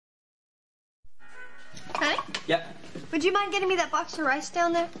Would you mind getting me that box of rice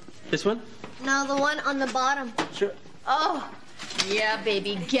down there? This one? No, the one on the bottom. Sure. Oh, yeah,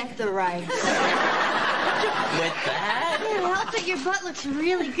 baby, get the rice. With that? Can't help it, your butt looks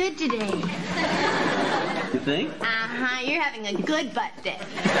really good today. You think? Uh-huh, you're having a good butt day.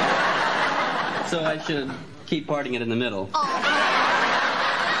 So I should keep parting it in the middle. Oh.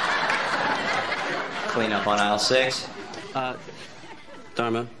 Clean up on aisle 6.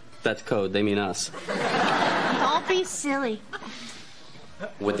 Dharma, that's code. They mean us. Don't be silly.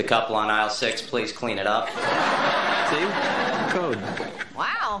 With the couple on aisle 6, please clean it up. See? Code.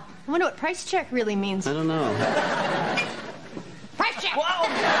 Wow. I wonder what price check really means. I don't know. Price check! Whoa!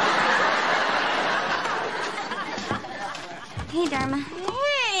 Hey, Dharma.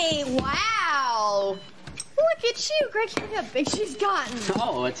 Hey, wow. Look at you, Greg. Look how big she's gotten.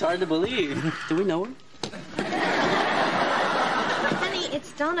 Oh, it's hard to believe. Do we know her? Honey,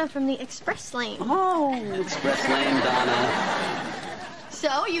 it's Donna from the Express Lane. Oh, Express Lane, Donna.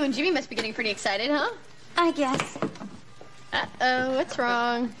 So, you and Jimmy must be getting pretty excited, huh? I guess. Uh-oh, what's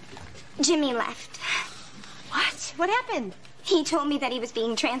wrong? Jimmy left. What? What happened? He told me that he was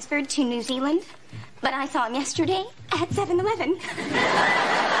being transferred to New Zealand, but I saw him yesterday at 7-Eleven.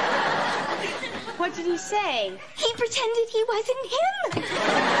 What did he say? He pretended he wasn't him.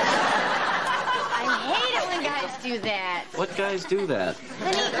 I hate it when guys do that. What guys do that?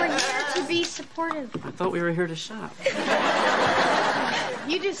 Honey, we're here to be supportive. I thought we were here to shop.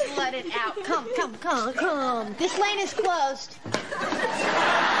 You just let it out. Come. This lane is closed.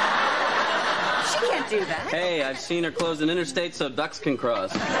 She can't do that. Hey, I've seen her close an interstate so ducks can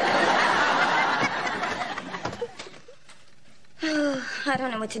cross. I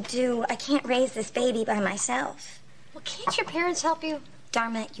don't know what to do. I can't raise this baby by myself. Well, can't your parents help you?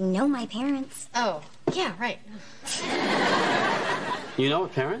 Dharma, you know my parents. Oh, yeah, right. You know her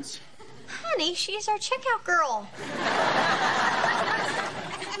parents? Honey, she's our checkout girl.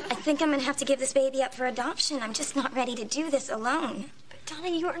 I think I'm gonna have to give this baby up for adoption. I'm just not ready to do this alone. But Donna,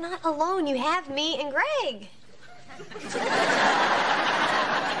 you are not alone. You have me and Greg.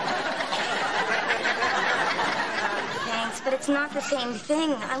 Thanks, but it's not the same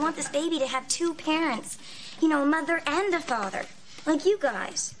thing. I want this baby to have two parents. You know, a mother and a father. Like you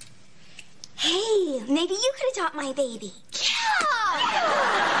guys. Hey, maybe you could adopt my baby. Yeah!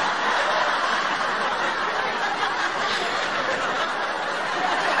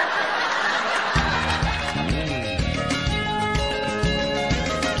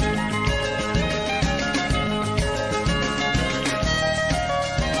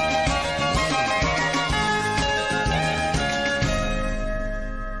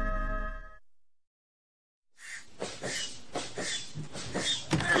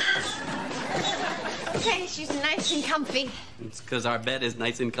 Okay, she's nice and comfy. It's because our bed is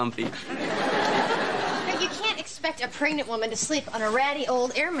nice and comfy. But you can't expect a pregnant woman to sleep on a ratty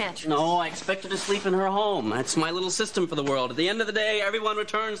old air mattress. No, I expect her to sleep in her home. That's my little system for the world. At the end of the day, everyone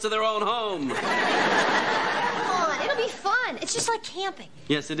returns to their own home. Come on, it'll be fun. It's just like camping.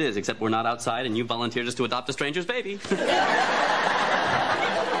 Yes, it is, except we're not outside and you volunteered us to adopt a stranger's baby.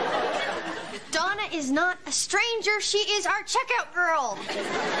 Donna is not a stranger. She is our checkout girl.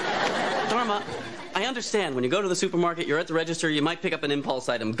 Dharma, I understand when you go to the supermarket, you're at the register, you might pick up an impulse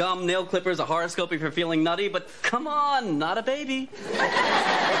item. Gum, nail clippers, a horoscope if you're feeling nutty, but come on, not a baby.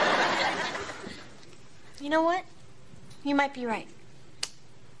 You know what? You might be right.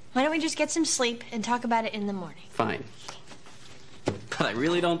 Why don't we just get some sleep and talk about it in the morning? Fine. But I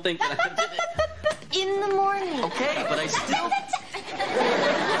really don't think that I did it. In the morning. Okay, but I still...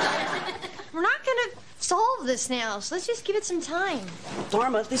 We're not going to solve this now, so let's just give it some time.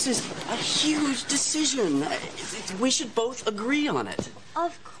 Dharma, this is a huge decision. We should both agree on it.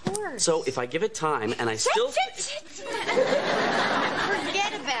 Of course. So if I give it time and I still... Forget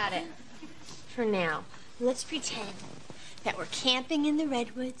about it. For now, let's pretend that we're camping in the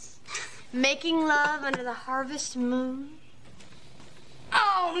redwoods, making love under the harvest moon.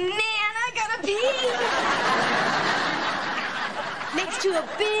 Oh, man, I gotta pee. Next to a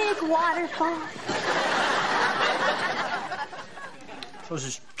big waterfall. So is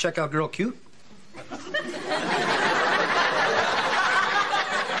this checkout girl cute?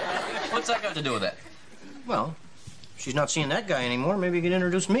 What's that got to do with it? Well, she's not seeing that guy anymore. Maybe you could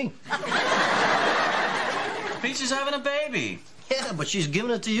introduce me. Peach is having a baby. Yeah, but she's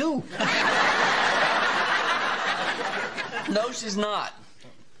giving it to you. No, she's not.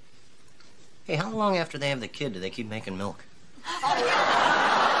 Hey, how long after they have the kid do they keep making milk?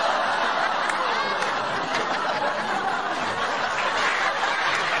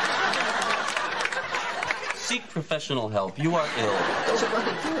 Seek professional help. You are ill.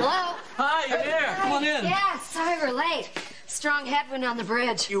 Hello? Hi, you're here. Come on in. Yeah, sorry we're late. Strong headwind on the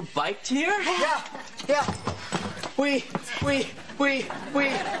bridge. You biked here? Yeah. We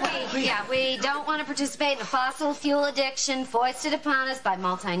don't want to participate in a fossil fuel addiction foisted upon us by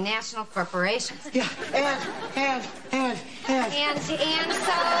multinational corporations. Yeah, and so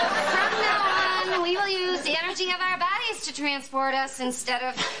from now on, we will use the energy of our bodies to transport us instead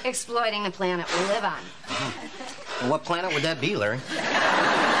of exploiting the planet we live on. Well, what planet would that be, Larry?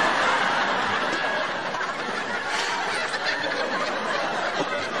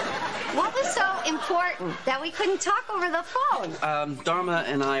 What was so important that we couldn't talk over the phone? Dharma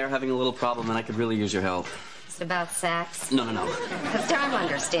and I are having a little problem, and I could really use your help. Is it about sex? No. Because Dharma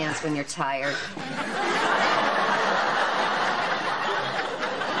understands when you're tired.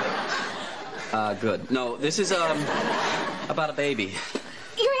 Good. No, this is, about a baby.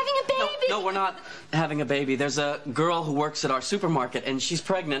 You're having a baby? No, we're not having a baby. There's a girl who works at our supermarket, and she's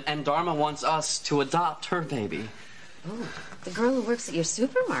pregnant, and Dharma wants us to adopt her baby. Oh, the girl who works at your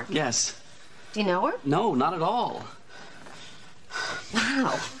supermarket? Yes. Do you know her? No, not at all.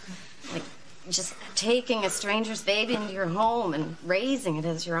 Wow. Like, just taking a stranger's baby into your home and raising it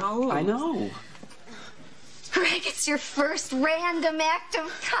as your own. I know. Greg, it's your first random act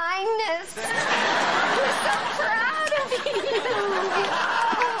of kindness. We're so proud of you.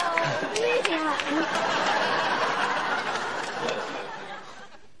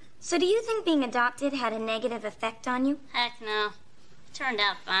 So do you think being adopted had a negative effect on you? Heck no. Turned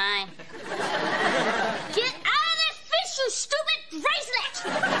out fine. Get out of this fish, you stupid bracelet!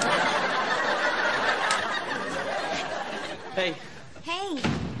 Hey. Hey,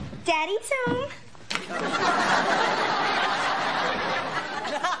 Daddy's home.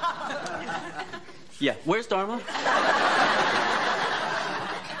 Yeah, where's Dharma?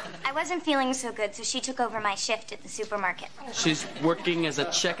 I wasn't feeling so good, so she took over my shift at the supermarket. She's working as a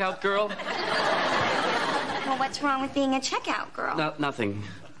checkout girl? Well, what's wrong with being a checkout girl? No, nothing.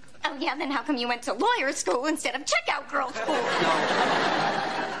 Oh, yeah, then how come you went to lawyer school instead of checkout girl school?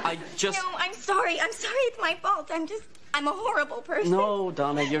 I just... No, I'm sorry. It's my fault. I'm a horrible person. No,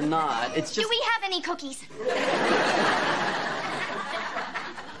 Donna, you're not. It's just... Do we have any cookies?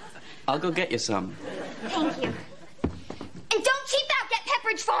 I'll go get you some. Thank you. And don't cheap out. Get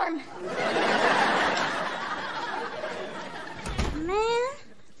Pepperidge Farm. Man, I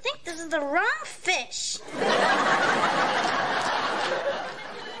think this is the wrong fish.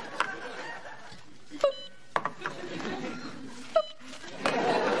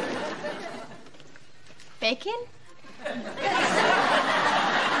 Bacon?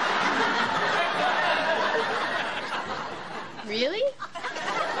 Really?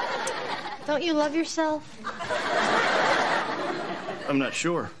 Don't you love yourself? I'm not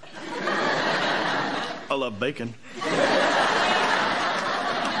sure. I love bacon.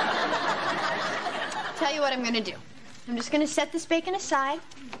 Tell you what I'm gonna do. I'm just gonna set this bacon aside,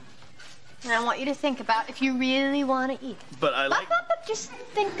 and I want you to think about if you really want to eat it. But I like... Just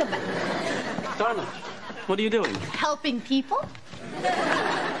think about it. Dharma, what are you doing? Helping people.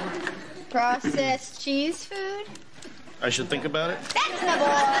 Processed cheese food. I should think about it? That's my boy.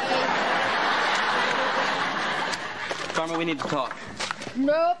 Dharma, we need to talk.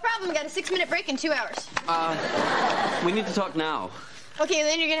 No problem. We got a 6-minute break in 2 hours. We need to talk now. Okay,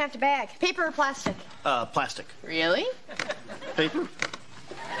 then you're gonna have to bag. Paper or plastic? Plastic. Really? Paper?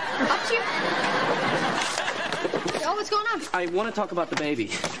 Up to you. Oh, what's going on? I want to talk about the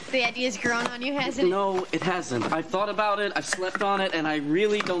baby. The idea's grown on you, hasn't it? No, it hasn't. I've thought about it, I've slept on it, and I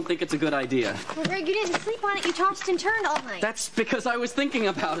really don't think it's a good idea. Well, Greg, you didn't sleep on it. You tossed and turned all night. That's because I was thinking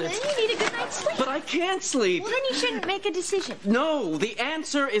about it. Then you need a good night's sleep. But I can't sleep. Well, then you shouldn't make a decision. No, the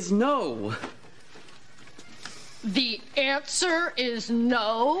answer is no. The answer is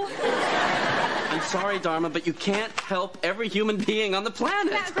no? I'm sorry, Dharma, but you can't help every human being on the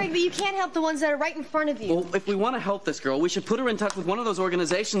planet. Yeah, Greg, but you can't help the ones that are right in front of you. Well, if we want to help this girl, we should put her in touch with one of those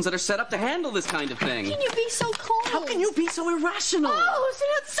organizations that are set up to handle this kind of thing. How can you be so cold? How can you be so irrational? Oh, so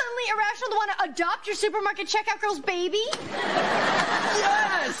it's suddenly irrational to want to adopt your supermarket checkout girl's baby?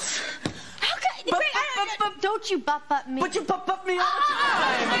 Yes! How can... Greg, don't you butt me. But you butt me all the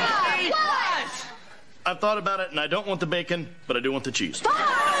time! Hey, what? I've thought about it, and I don't want the bacon, but I do want the cheese.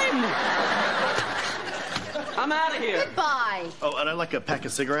 Fine! I'm out of here. Goodbye. Oh, and I like a pack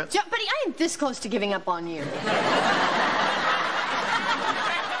of cigarettes. Yeah, buddy, I am this close to giving up on you.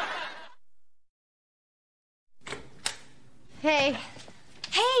 Hey.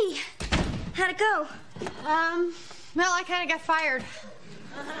 Hey, how'd it go? Well, I kind of got fired.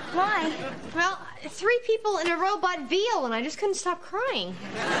 Why? Well, 3 people in a row bought veal, and I just couldn't stop crying.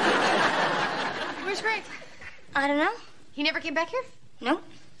 Where's Greg? I don't know. He never came back here? Nope.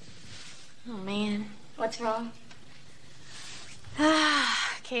 Oh, man. What's wrong?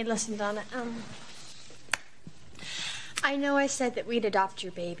 Okay, listen, Donna. I know I said that we'd adopt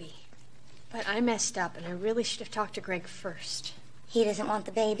your baby, but I messed up, and I really should have talked to Greg first. He doesn't want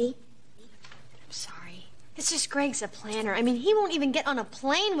the baby? I'm sorry. It's just Greg's a planner. I mean, he won't even get on a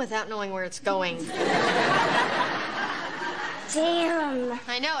plane without knowing where it's going. Damn.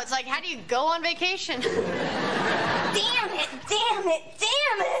 I know. It's like, how do you go on vacation? Damn it, damn it,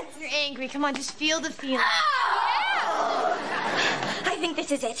 damn it. You're angry. Come on, just feel the feeling. Oh! I think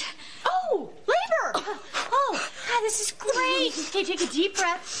this is it. Oh, labor! Oh, God, this is great. Okay, take a deep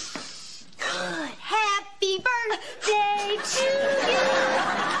breath. Good. Happy birthday to you.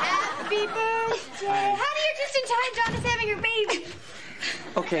 Happy birthday. Honey, you're just in time. Donna's having her baby.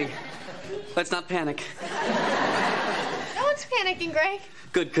 Okay, let's not panic. No one's panicking, Greg.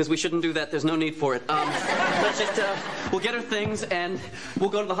 Good, because we shouldn't do that. There's no need for it. Let's just, we'll get her things and we'll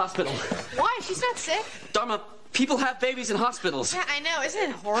go to the hospital. Why? She's not sick. Dharma, people have babies in hospitals. Yeah, I know. Isn't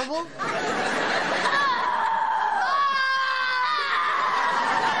it horrible?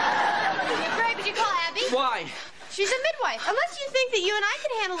 Greg, did you call Abby? Why? She's a midwife. Unless you think that you and I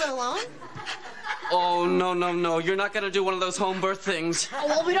can handle it alone. Oh, no, no, no. You're not going to do one of those home birth things. Oh,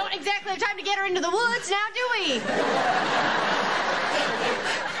 well, we don't exactly have time to get her into the woods now, do we?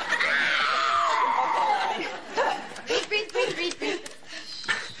 Breathe.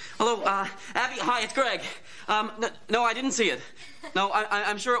 Hello, Abby. Hi, it's Greg. No, I didn't see it. No,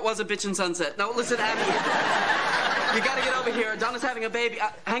 I'm sure it was a bitchin' sunset. No, listen, Abby. You gotta get over here. Donna's having a baby.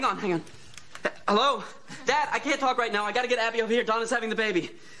 Hang on. Hello? Dad, I can't talk right now. I gotta get Abby over here. Donna's having the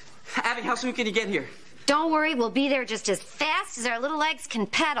baby. Abby, how soon can you get here? Don't worry, we'll be there just as fast as our little legs can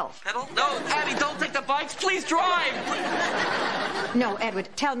pedal. Pedal? No, Abby, don't take the bikes. Please drive. No, Edward,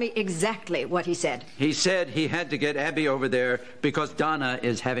 tell me exactly what he said. He said he had to get Abby over there because Donna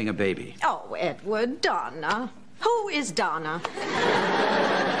is having a baby. Oh, Edward, Donna. Who is Donna?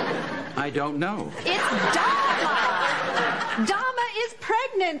 I don't know. It's Dharma! Dharma is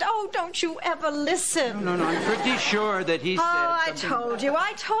pregnant. Oh, don't you ever listen. No, I'm pretty sure that he said I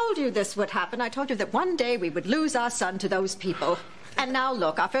told you this would happen. I told you that one day we would lose our son to those people. And now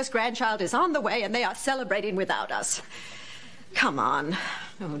look, our first grandchild is on the way and they are celebrating without us. Come on.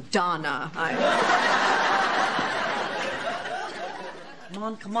 Oh, Donna,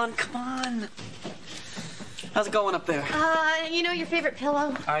 Come on. How's it going up there? You know your favorite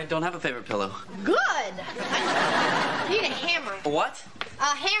pillow? I don't have a favorite pillow. Good. You need a hammer. A what? A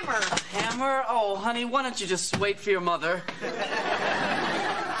hammer. A hammer? Oh, honey, why don't you just wait for your mother?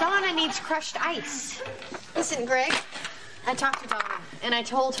 Donna needs crushed ice. Listen, Greg, I talked to Donna, and I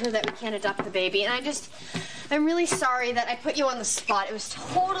told her that we can't adopt the baby, and I'm really sorry that I put you on the spot. It was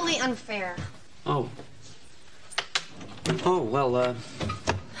totally unfair. Oh, well,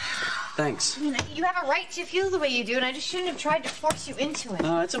 thanks. I mean, you have a right to feel the way you do, and I just shouldn't have tried to force you into it.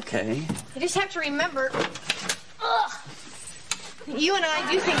 No, it's okay. You just have to remember, you and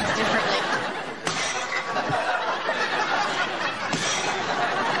I do things differently.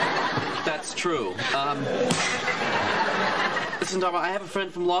 That's true. Listen, Dharma, I have a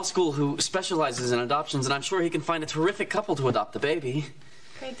friend from law school who specializes in adoptions, and I'm sure he can find a terrific couple to adopt the baby.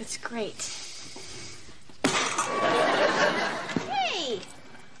 Greg, that's great. Hey!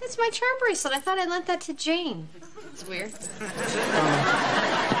 That's my charm bracelet. I thought I lent that to Jane. It's weird.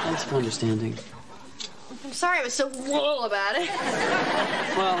 Thanks for understanding. I'm sorry I was so whoa about it.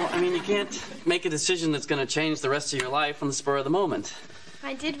 Well, I mean, you can't make a decision that's going to change the rest of your life on the spur of the moment.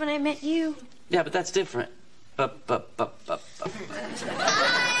 I did when I met you. Yeah, but that's different. I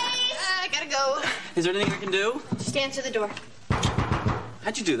gotta go. Is there anything I can do? Just answer the door.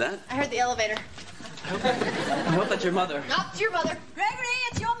 How'd you do that? I heard the elevator. I hope that's your mother. No, it's your mother. Gregory,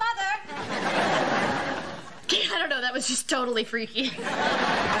 it's your mother. I don't know, that was just totally freaky.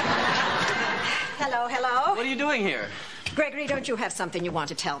 Hello. What are you doing here? Gregory, don't you have something you want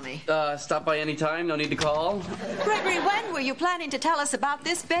to tell me? Stop by any time, no need to call. Gregory, when were you planning to tell us about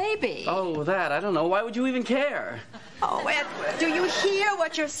this baby? Oh, that, I don't know. Why would you even care? Oh, Edward, do you hear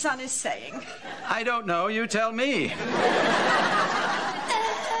what your son is saying? I don't know. You tell me.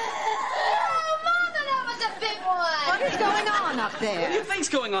 What is going on up there? What do you think's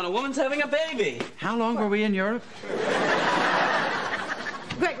going on? A woman's having a baby. How long were we in Europe?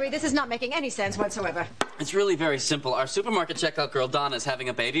 Gregory, this is not making any sense whatsoever. It's really very simple. Our supermarket checkout girl, Donna, is having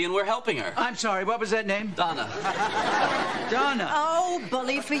a baby, and we're helping her. I'm sorry, what was that name? Donna. Donna. Oh,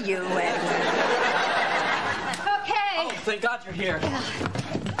 bully for you, Edward. Okay. Oh, thank God you're here.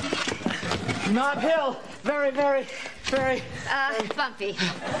 Not hill. Very bumpy.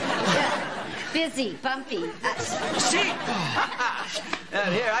 busy, bumpy. See?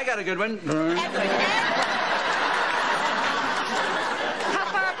 Here, I got a good one. Edward. How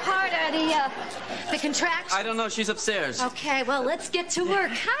far apart are the contractions? I don't know. She's upstairs. Okay, well, let's get to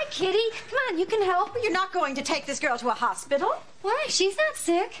work. Hi, Kitty. Come on, you can help. You're not going to take this girl to a hospital? Why? She's not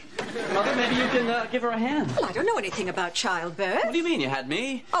sick. Mother, maybe you can give her a hand. Well, I don't know anything about childbirth. What do you mean? You had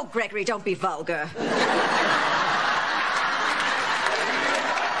me? Oh, Gregory, don't be vulgar.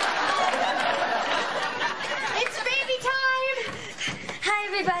 It's baby time. Hi,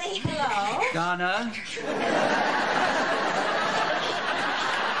 everybody. Hello. Donna.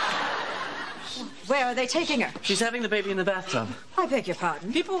 Where are they taking her? She's having the baby in the bathtub. I beg your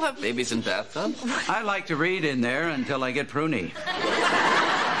pardon. People have babies in bathtubs. I like to read in there until I get pruny.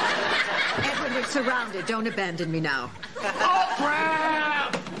 Edward, we're surrounded. Don't abandon me now. Oh,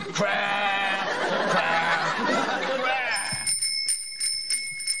 crap! Crap! Crap!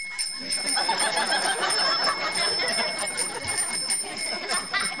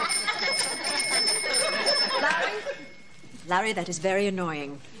 Larry, that is very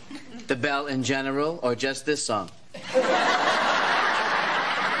annoying. The bell in general, or just this song? Edward,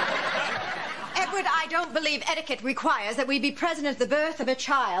 I don't believe etiquette requires that we be present at the birth of a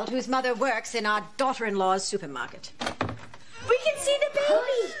child whose mother works in our daughter-in-law's supermarket. We can see the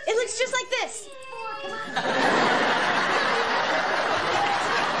baby. It looks just like this.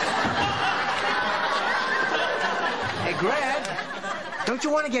 Hey, Greg, don't you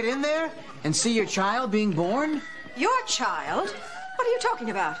want to get in there and see your child being born? Your child? What are you talking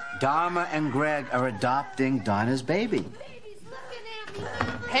about? Dharma and Greg are adopting Donna's baby.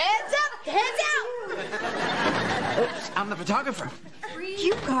 Heads up, heads out. Oops, I'm the photographer.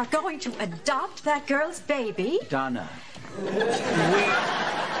 You are going to adopt that girl's baby? Donna.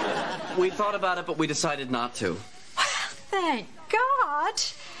 We thought about it, but we decided not to. Thank God.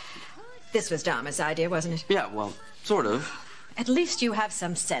 This was Dharma's idea, wasn't it? Yeah, well, sort of. At least you have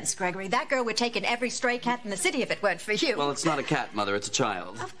some sense, Gregory. That girl would take in every stray cat in the city if it weren't for you. Well, it's not a cat, Mother. It's a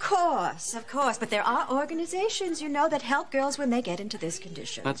child. Of course. But there are organizations, you know, that help girls when they get into this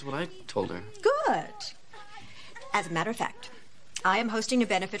condition. That's what I told her. Good. As a matter of fact, I am hosting a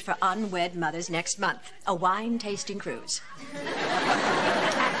benefit for unwed mothers next month. A wine tasting cruise.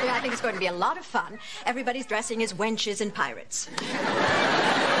 Actually, I think it's going to be a lot of fun. Everybody's dressing as wenches and pirates.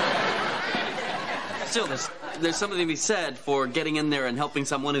 Still, there's something to be said for getting in there and helping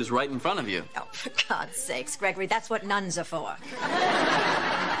someone who's right in front of you. Oh, for God's sakes, Gregory, that's what nuns are for.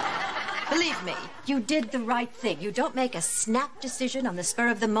 Believe me, you did the right thing. You don't make a snap decision on the spur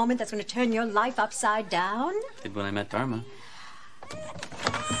of the moment that's going to turn your life upside down. Did when I met Dharma. We've got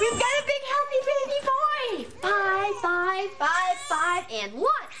a big happy baby boy. 5, 5, 5, 5, and 1.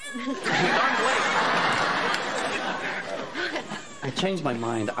 I changed my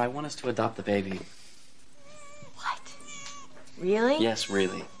mind. I want us to adopt the baby. What? Really? Yes,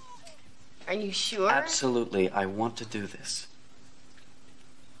 really. Are you sure? Absolutely. I want to do this.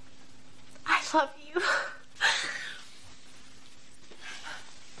 I love you.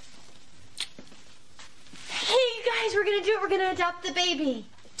 Hey, you guys, we're gonna do it. We're gonna adopt the baby.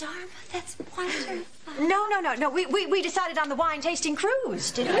 Dharma, that's wonderful. No. We decided on the wine tasting cruise,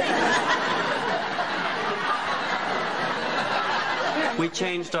 didn't we? We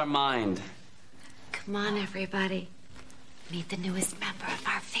changed our mind. Come on, everybody. Meet the newest member of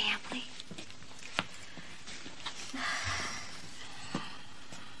our family.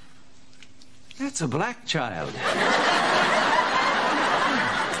 That's a black child.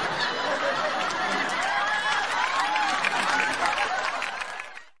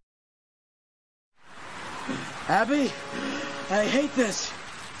 Abby, I hate this.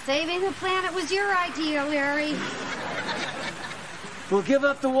 Saving the planet was your idea, Larry. We'll give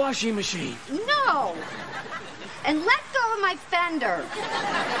up the washing machine. No! And let go of my fender.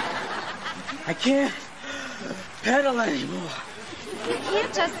 I can't pedal anymore. You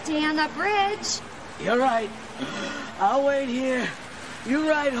can't just stay on the bridge. You're right. I'll wait here. You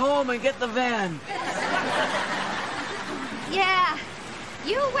ride home and get the van. Yeah.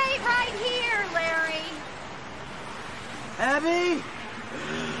 You wait right here, Larry. Abby?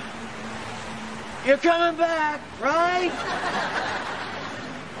 You're coming back, right?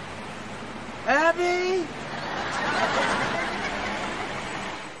 Abby?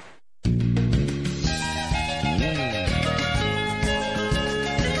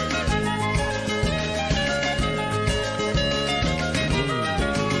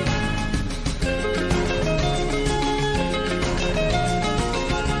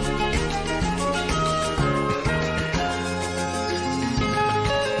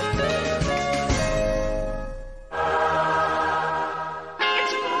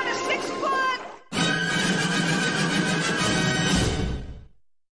 It's 4 to 6 foot.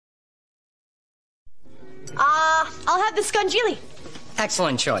 I'll have the scungili.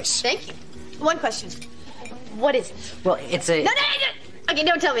 Excellent choice. Thank you. One question. What is it? Well, it's a... No. Okay,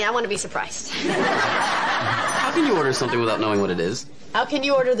 don't tell me. I want to be surprised. How can you order something without knowing what it is? How can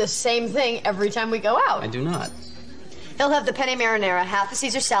you order the same thing every time we go out? I do not. He'll have the penne marinara, half the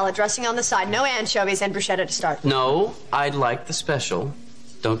Caesar salad, dressing on the side, no anchovies, and bruschetta to start. No, I'd like the special.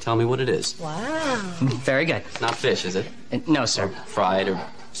 Don't tell me what it is. Wow. Very good. Not fish, is it? No, sir. Fried or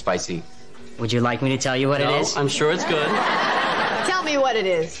spicy? Would you like me to tell you what it is? I'm sure it's good. Tell me what it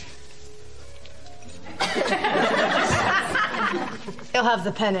is. He'll have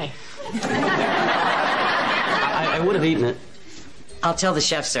the penne. I would have eaten it. I'll tell the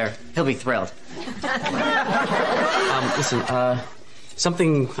chef, sir. He'll be thrilled. Listen,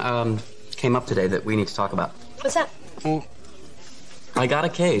 something came up today that we need to talk about. What's that? Well, I got a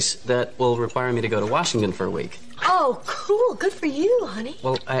case that will require me to go to Washington for a week. Oh, cool. Good for you, honey.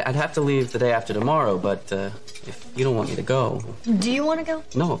 Well, I'd have to leave the day after tomorrow, but if you don't want me to go... Do you want to go?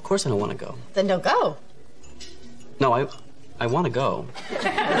 No, of course I don't want to go. Then don't go. No, I want to go.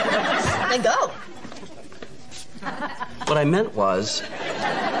 Then go. What I meant was,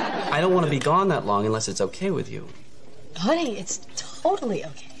 I don't want to be gone that long unless it's okay with you. Honey, it's totally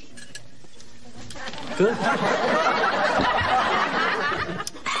okay. Good.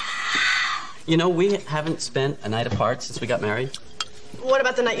 You know, we haven't spent a night apart since we got married. What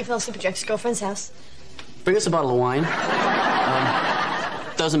about the night you fell asleep at your ex-girlfriend's house? Bring us a bottle of wine.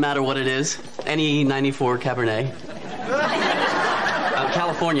 Doesn't matter what it is. Any 94 Cabernet.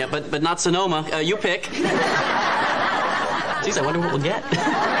 California, but not Sonoma. You pick. Jeez, I wonder what we'll get.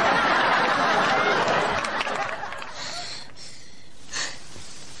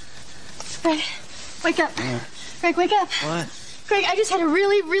 Greg, wake up. Greg, wake up. What? Greg, I just had a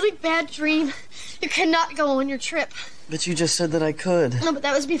really, really bad dream. You cannot go on your trip. But you just said that I could. No, but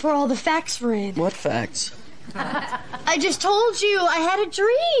that was before all the facts were in. What facts? I just told you I had a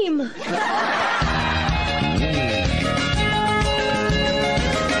dream.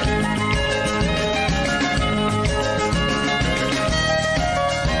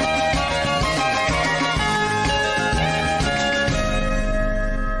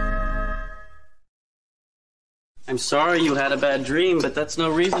 I'm sorry you had a bad dream, but that's no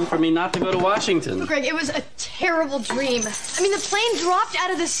reason for me not to go to Washington. Greg, it was a terrible dream. I mean, the plane dropped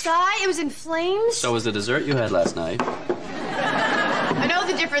out of the sky. It was in flames. So was the dessert you had last night. I know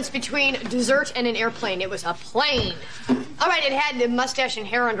the difference between dessert and an airplane. It was a plane. All right, it had the mustache and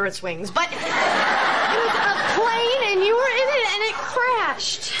hair under its wings, but it was a plane, and you were in it, and it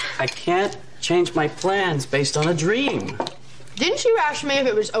crashed. I can't change my plans based on a dream. Didn't you ask me if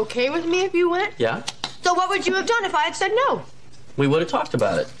it was okay with me if you went? Yeah? So what would you have done if I had said no? We would have talked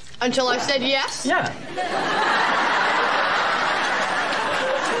about it. Until I said yes? Yeah.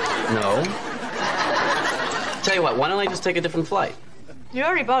 No. Tell you what, why don't I just take a different flight? You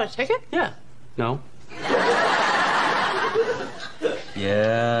already bought a ticket? Yeah. No.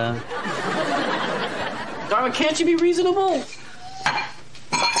 Yeah. Dharma, can't you be reasonable?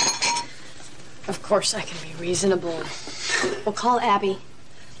 Of course I can be reasonable. We'll call Abby.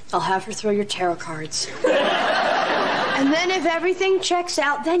 I'll have her throw your tarot cards. And then if everything checks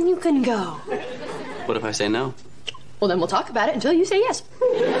out, then you can go. What if I say no? Well, then we'll talk about it until you say yes.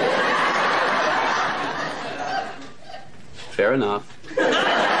 Fair enough.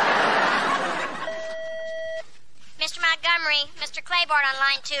 Mr. Montgomery, Mr. Claiborne on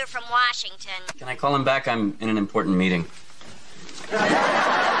line 2 from Washington. Can I call him back? I'm in an important meeting.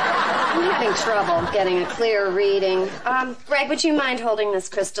 I'm having trouble getting a clear reading. Greg, would you mind holding this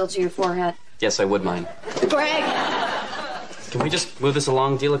crystal to your forehead? Yes, I would mind. Greg! Can we just move this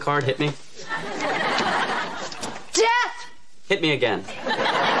along? Deal a card, hit me. Death! Hit me again.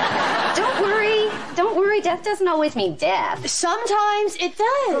 Don't worry. Death doesn't always mean death. Sometimes it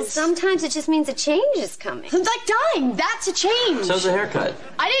does. Well, sometimes it just means a change is coming. It's like dying. That's a change. So's a haircut.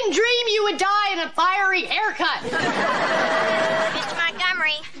 I didn't dream you would die in a fiery haircut. Mr.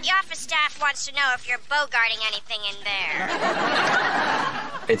 Montgomery, the office staff wants to know if you're bogarting anything in there.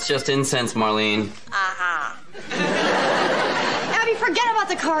 It's just incense, Marlene. Uh-huh. Abby, forget about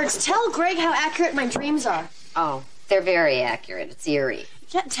the cards. Tell Greg how accurate my dreams are. Oh, they're very accurate. It's eerie.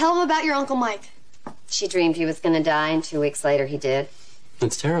 Yeah, tell him about your Uncle Mike. She dreamed he was going to die, and 2 weeks later he did.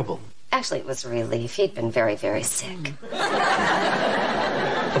 That's terrible. Actually, it was a relief. He'd been very, very sick.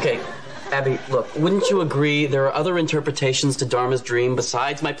 Okay, Abby, look, wouldn't you agree there are other interpretations to Dharma's dream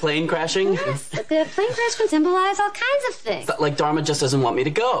besides my plane crashing? Yes, the plane crash can symbolize all kinds of things. Like Dharma just doesn't want me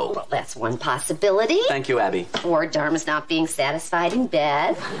to go. Well, that's one possibility. Thank you, Abby. Or Dharma's not being satisfied in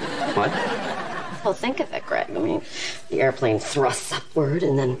bed. What? Well, think of it, Greg. I mean, the airplane thrusts upward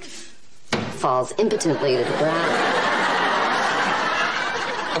and then falls impotently to the ground.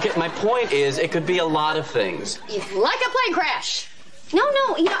 Okay, my point is, it could be a lot of things. Like a plane crash. No,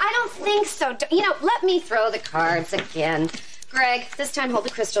 I don't think so. Let me throw the cards again. Greg, this time hold the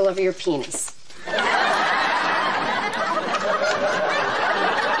crystal over your penis.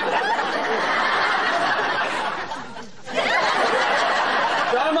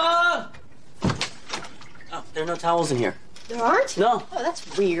 Dharma! Oh, there are no towels in here. There aren't? No. Oh,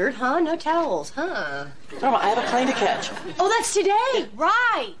 that's weird, huh? No towels, huh? Dharma, I have a plane to catch. Oh, that's today.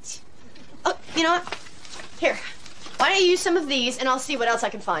 Right. Oh, you know what? Here. Why don't you use some of these, and I'll see what else I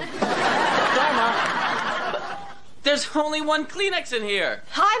can find. Dharma, there's only one Kleenex in here.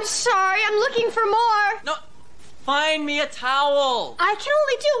 I'm sorry. I'm looking for more. No, find me a towel. I can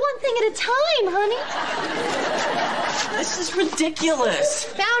only do one thing at a time, honey. This is ridiculous.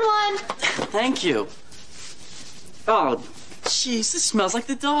 Found one. Thank you. Oh, jeez, this smells like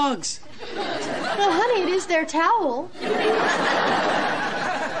the dogs. Well, honey, it is their towel.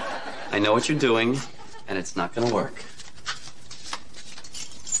 I know what you're doing, and it's not gonna work.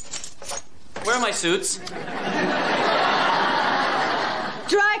 Where are my suits?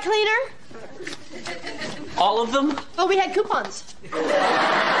 Dry cleaner? All of them? Oh, we had coupons. Okay.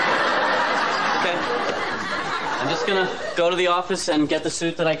 I'm just gonna go to the office and get the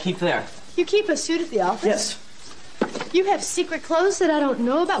suit that I keep there. You keep a suit at the office? Yes. You have secret clothes that I don't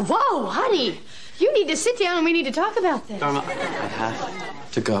know about? Whoa, honey. You need to sit down and we need to talk about this. Dharma, I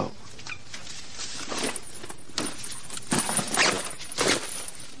have to go.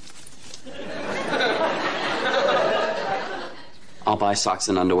 I'll buy socks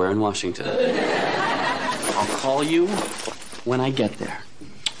and underwear in Washington. I'll call you when I get there.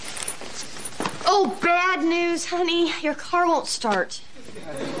 Oh, bad news, honey. Your car won't start.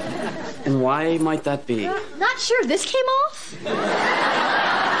 And why might that be? Not sure. This came off?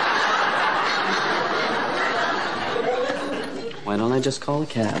 Why don't I just call a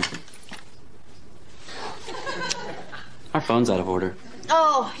cab? Our phone's out of order.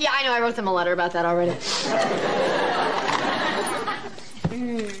 Oh, yeah, I know. I wrote them a letter about that already.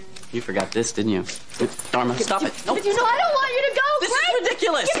 You forgot this, didn't you? Dharma, stop it. No. But you know, I don't want you to go. This is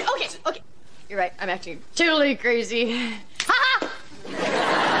ridiculous. Okay. You're right. I'm acting totally crazy. Ha!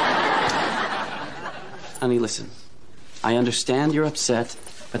 Honey, listen. I understand you're upset,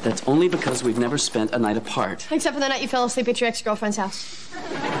 but that's only because we've never spent a night apart. Except for the night you fell asleep at your ex-girlfriend's house.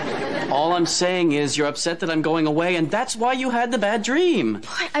 All I'm saying is you're upset that I'm going away, and that's why you had the bad dream.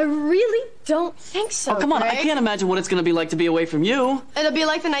 Boy, I really don't think so, Oh, come on. Greg. I can't imagine what it's going to be like to be away from you. It'll be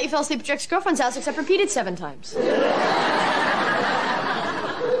like the night you fell asleep at your ex-girlfriend's house, except repeated 7 times.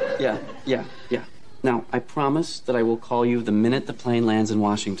 Yeah. Now, I promise that I will call you the minute the plane lands in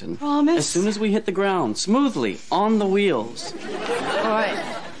Washington. Promise? As soon as we hit the ground, smoothly, on the wheels. All right.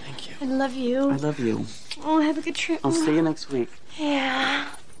 Thank you. I love you. I love you. Oh, have a good trip. I'll see you next week. Yeah.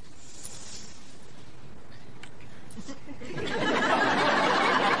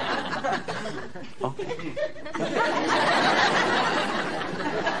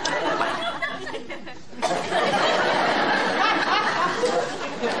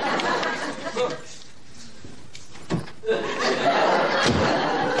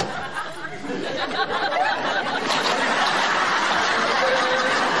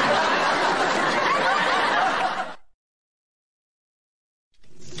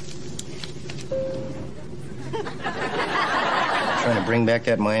 Trying to bring back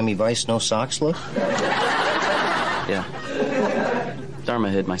that Miami Vice no socks look? Yeah. Dharma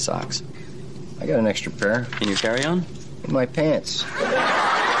hid my socks. I got an extra pair. In your carry-on? In my pants.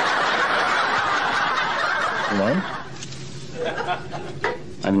 You want?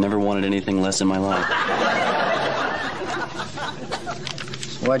 I've never wanted anything less in my life.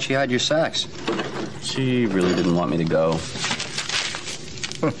 So why'd she hide your socks? She really didn't want me to go.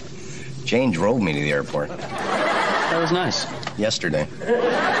 Jane drove me to the airport. That was nice. Yesterday.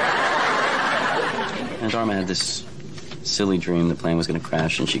 And Dharma had this silly dream the plane was going to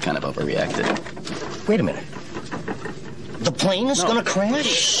crash, and she kind of overreacted. Wait a minute. The plane is going to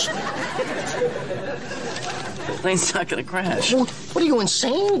crash? The plane's not going to crash. What are you,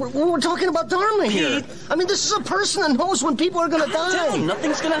 insane? We're talking about Dharma here. I mean, this is a person that knows when people are going to die. Tell him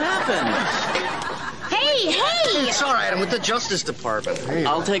nothing's going to happen. Hey! It's all right. I'm with the Justice Department.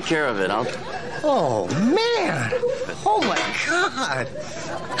 I'll take care of it. Oh, man. Oh, my God.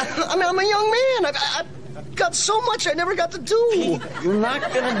 I mean, I'm a young man. I've got so much I never got to do. Pete, you're not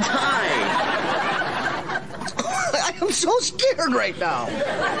going to die. I'm so scared right now.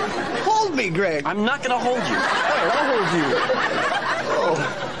 Hold me, Greg. I'm not going to hold you. All right, I'll hold you. Oh.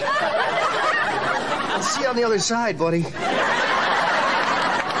 I'll see you on the other side, buddy.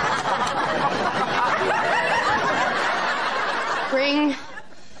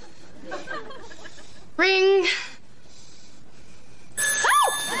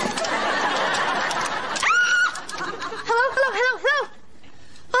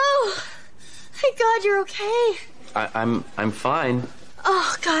 God you're okay. I'm fine.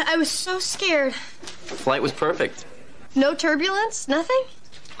 Oh, God, I was so scared. The flight was perfect. No turbulence? Nothing?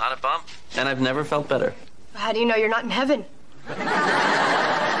 Not a bump. And I've never felt better. How do you know you're not in heaven?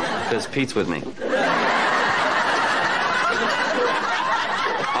 Because Pete's with me.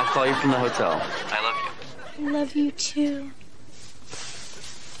 I'll call you from the hotel. I love you. I love you, too.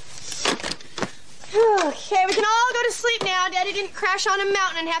 Okay, we can all go to sleep now. Daddy didn't crash on a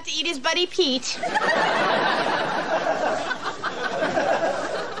mountain and have to eat his buddy Pete.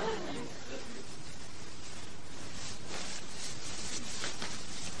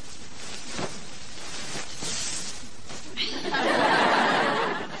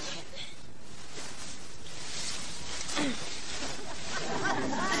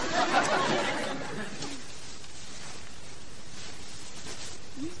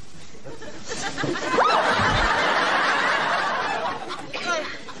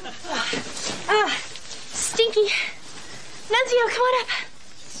 Stinky. Nunzio, come on up.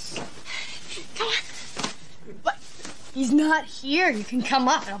 Come on. What? He's not here. You can come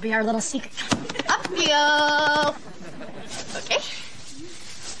up. It'll be our little secret. Up you go. Okay.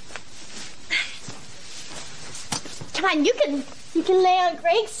 Come on, you can lay on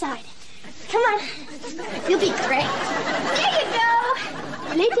Greg's side. Come on. You'll be great. There you go.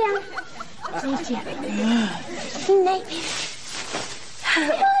 Lay down. Lay down. Good night, baby. Oh,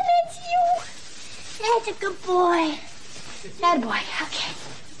 that's you. That's a good boy. Bad boy. Okay.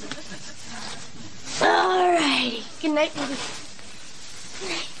 All righty. Good night, baby. Good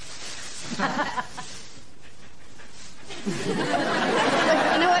night.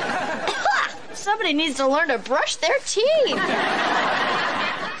 You know what? Somebody needs to learn to brush their teeth.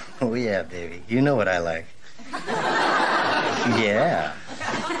 Oh, yeah, baby. You know what I like. Yeah.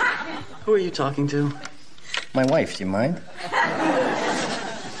 Who are you talking to? My wife, do you mind?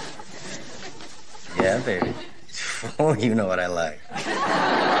 Yeah, baby. Oh, you know what I like.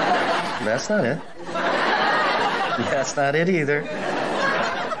 That's not it. That's not it either.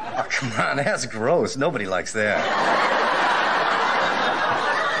 Oh, come on, that's gross. Nobody likes that.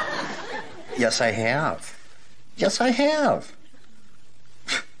 Yes, I have. Yes, I have.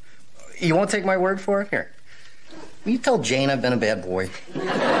 You won't take my word for it? Here. Will you tell Jane I've been a bad boy?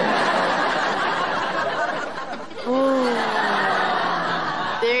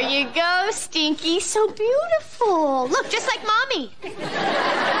 There you go, Stinky. So beautiful. Look, just like Mommy.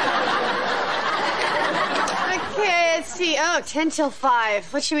 Okay, let's see. Oh, 10 till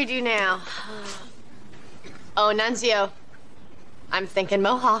 5. What should we do now? Oh, Nunzio. I'm thinking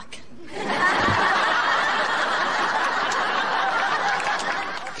Mohawk.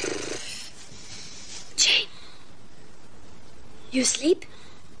 Jane. You asleep?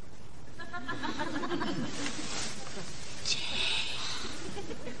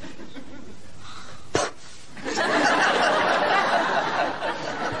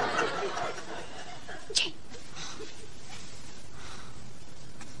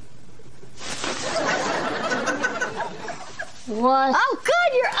 What? Oh,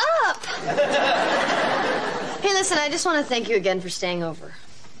 good, you're up. Hey, listen, I just want to thank you again for staying over.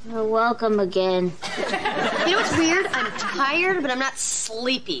 You're welcome again. You know what's weird? I'm tired, but I'm not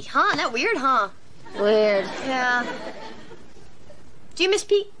sleepy. Huh? Isn't that weird, huh? Weird. Yeah. Do you miss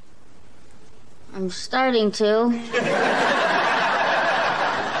Pete? I'm starting to. You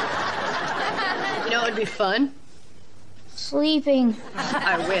know what would be fun? Sleeping.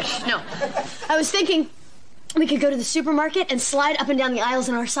 I wish. No. I was thinking we could go to the supermarket and slide up and down the aisles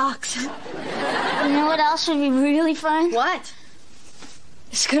in our socks. You know what else would be really fun? What?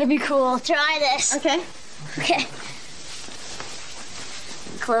 It's gonna be cool. Try this. Okay. Okay.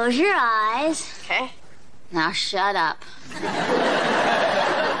 Close your eyes. Okay. Now shut up.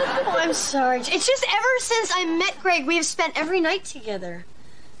 Oh, I'm sorry. It's just ever since I met Greg, we have spent every night together.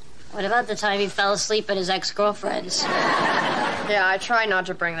 What about the time he fell asleep at his ex-girlfriend's? Yeah, I try not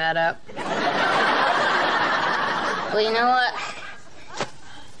to bring that up. Well, you know what?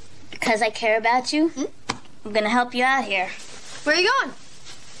 Because I care about you, I'm gonna help you out here. Where are you going?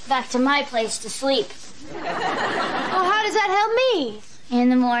 Back to my place to sleep. Well, how does that help me? In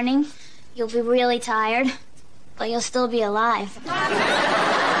the morning, you'll be really tired, but you'll still be alive. No.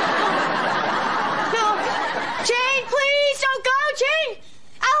 Jane, please don't go, Jane!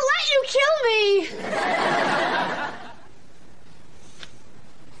 I'll let you kill me!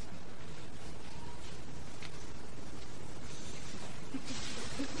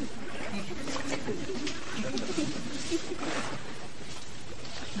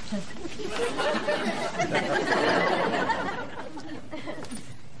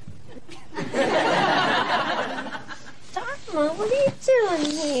 Dharma, what are you doing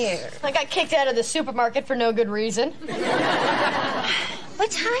here? I got kicked out of the supermarket for no good reason. What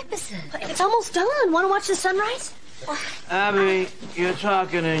time is it? It's almost done. Want to watch the sunrise? Abby, you're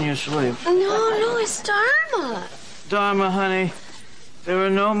talking in your sleep. No, it's Dharma. Dharma, honey, there are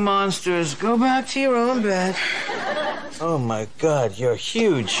no monsters. Go back to your own bed. Oh, my God, you're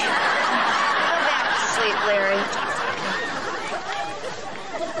huge. Go back to sleep, Larry.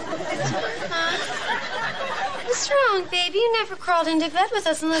 What's wrong, baby? You never crawled into bed with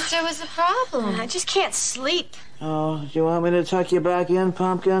us unless there was a problem. I just can't sleep. Oh, do you want me to tuck you back in,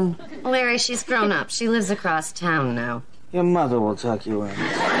 Pumpkin? Larry, she's grown up. She lives across town now. Your mother will tuck you in.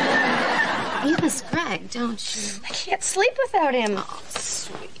 You miss Greg, don't you? I can't sleep without him. Oh,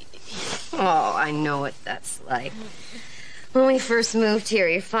 sweetie. Oh, I know what that's like. When we first moved here,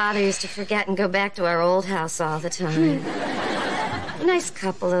 your father used to forget and go back to our old house all the time. Nice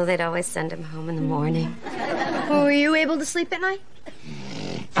couple, though. They'd always send him home in the morning. Were you able to sleep at night?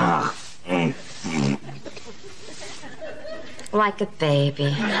 Like a baby.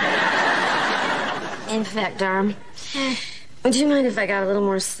 In fact, Darm, would you mind if I got a little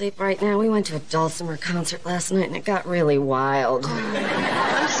more sleep right now? We went to a Dulcimer concert last night, and it got really wild.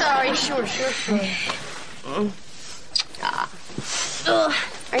 I'm sorry. Sure.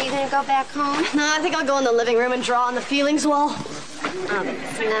 Are you going to go back home? No, I think I'll go in the living room and draw on the feelings wall. Oh,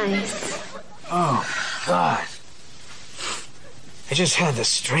 that's nice. Oh, God. I just had the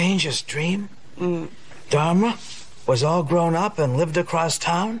strangest dream. Dharma was all grown up and lived across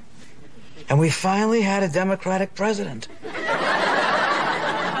town, and we finally had a Democratic president.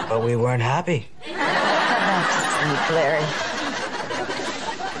 But we weren't happy. Go back to sleep, Larry.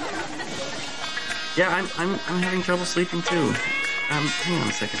 Yeah, I'm having trouble sleeping too. Hang on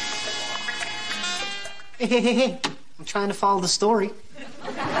a second. Hey. I'm trying to follow the story.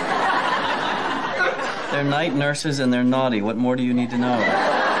 They're night nurses and they're naughty. What more do you need to know?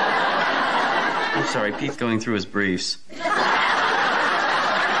 I'm sorry, Pete's going through his briefs.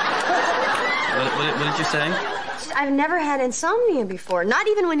 What did you say? I've never had insomnia before. Not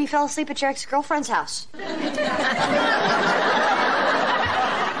even when you fell asleep at your ex-girlfriend's house.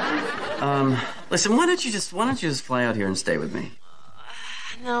 Listen, why don't you just fly out here and stay with me?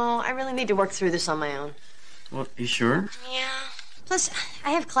 No, I really need to work through this on my own. Well, you sure? Yeah. Plus,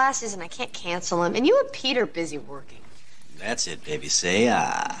 I have classes and I can't cancel them. And you and Pete are busy working. That's it, baby. Say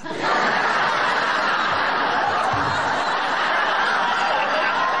ah.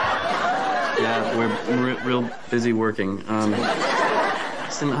 Yeah, we're real busy working.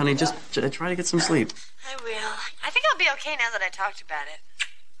 Listen, honey, just try to get some sleep. I will. I think I'll be okay now that I talked about it.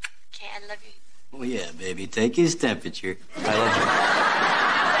 Okay, I love you. Oh, yeah, baby. Take his temperature. I love you.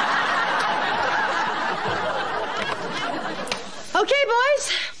 Okay,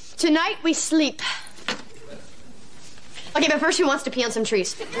 boys. Tonight we sleep. Okay, but first, who wants to pee on some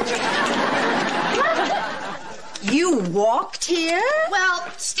trees? You walked here?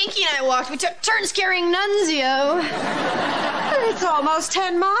 Well, Stinky and I walked. We took turns carrying Nunzio. It's almost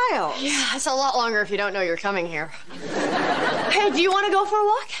 10 miles. Yeah, it's a lot longer if you don't know you're coming here. Hey, do you want to go for a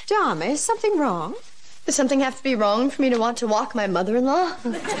walk? Dharma, is something wrong? Does something have to be wrong for me to want to walk my mother-in-law?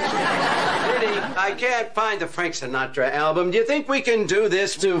 Kitty, I can't find the Frank Sinatra album. Do you think we can do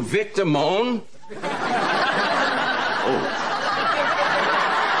this to Vic Damone? Oh.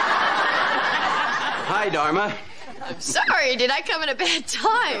 Hi, Dharma. Sorry, did I come at a bad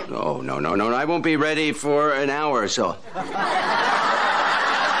time? No. I won't be ready for an hour or so.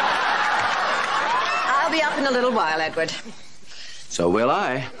 I'll be up in a little while, Edward. So will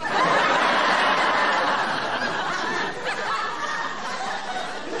I.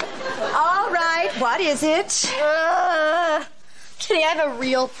 All right, what is it? Kitty, I have a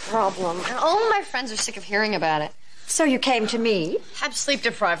real problem. And all of my friends are sick of hearing about it. So you came to me? I'm sleep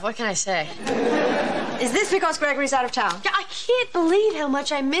deprived. What can I say? Is this because Gregory's out of town? Yeah, I can't believe how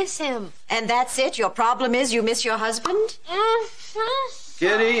much I miss him. And that's it? Your problem is you miss your husband?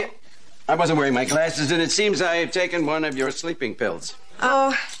 Kitty, I wasn't wearing my glasses, and it seems I have taken one of your sleeping pills.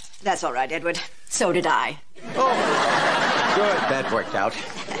 Oh, that's all right, Edward. So did I. Oh, good. That worked out.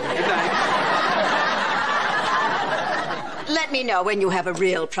 Good night. Let me know when you have a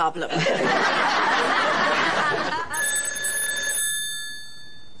real problem.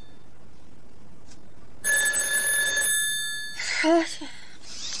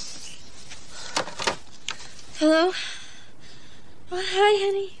 Hello? Oh, hi,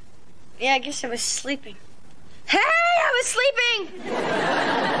 honey. Yeah, I guess I was sleeping. Hey, I was sleeping!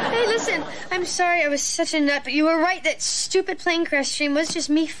 Hey, listen, I'm sorry I was such a nut, but you were right. That stupid plane crash stream was just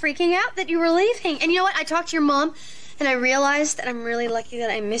me freaking out that you were leaving. And you know what? I talked to your mom, And I realized that I'm really lucky that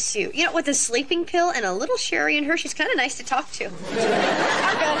I miss you. You know, with a sleeping pill and a little Sherry in her, she's kind of nice to talk to.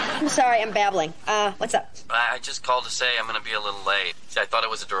 I'm sorry, I'm babbling. What's up? I just called to say I'm going to be a little late. See, I thought it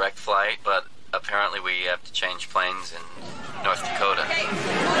was a direct flight, but apparently we have to change planes in North Dakota.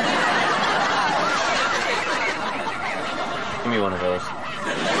 Give me one of those.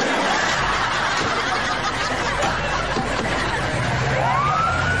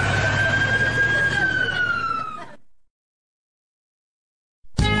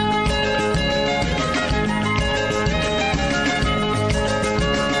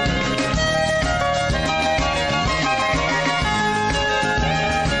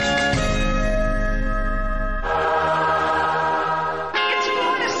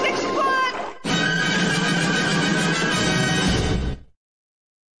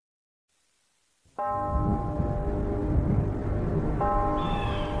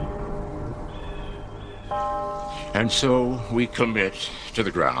 And so we commit to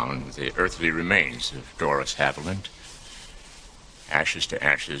the ground the earthly remains of Doris Haviland. Ashes to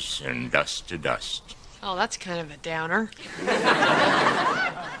ashes and dust to dust. Oh, that's kind of a downer.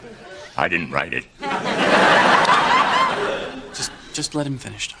 I didn't write it. Just let him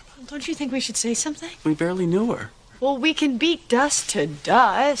finish, Dharma. Don't you think we should say something? We barely knew her. Well, we can beat dust to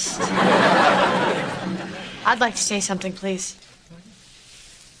dust. I'd like to say something, please.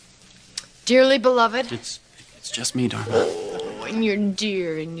 Dearly beloved. It's just me, Dharma. Oh, and you're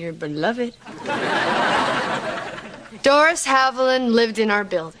dear and you're beloved. Doris Haviland lived in our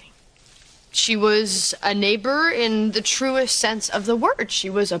building. She was a neighbor in the truest sense of the word.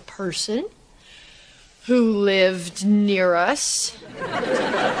 She was a person who lived near us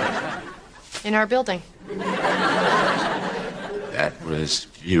in our building. That was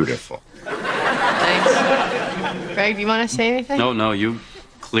beautiful. Thanks. Greg, do you want to say anything? No, you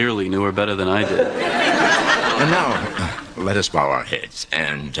clearly knew her better than I did. And now, let us bow our heads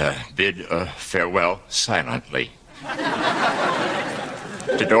and bid farewell silently.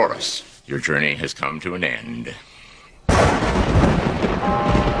 To Doris, your journey has come to an end.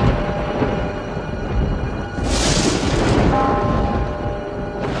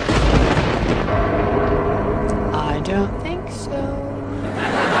 I don't think so.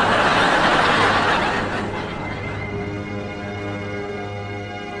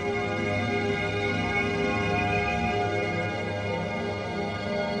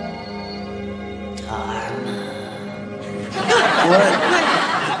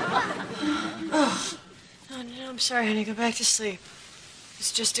 Oh, no, I'm sorry, honey. Go back to sleep.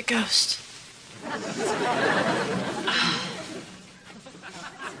 It's just a ghost.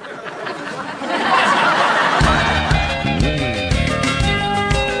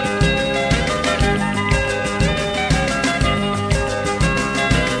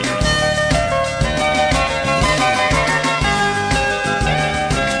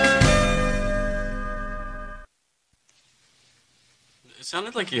 It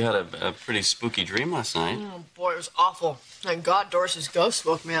sounded like you had a pretty spooky dream last night. Oh, boy, it was awful. Thank God Doris's ghost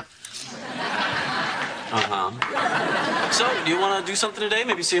woke me up. Uh-huh. So, do you want to do something today?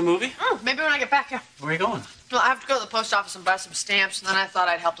 Maybe see a movie? Maybe when I get back here. Where are you going? Well, I have to go to the post office and buy some stamps, and then I thought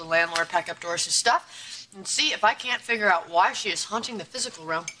I'd help the landlord pack up Doris's stuff and see if I can't figure out why she is haunting the physical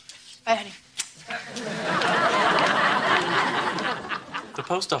realm. Bye, honey. The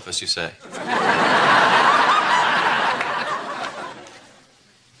post office, you say?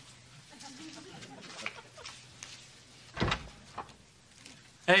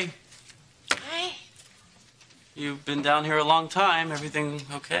 Hey. Hey. You've been down here a long time. Everything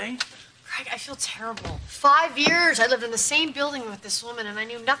okay? Greg, I feel terrible. 5 years I lived in the same building with this woman, and I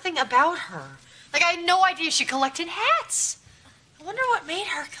knew nothing about her. Like, I had no idea she collected hats. I wonder what made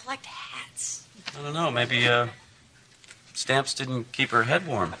her collect hats. I don't know. Maybe, stamps didn't keep her head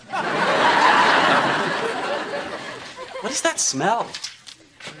warm. What is that smell?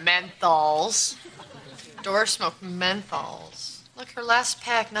 Menthols. Doris smoked menthols. Look, her last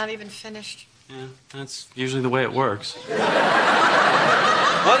pack not even finished. Yeah, that's usually the way it works.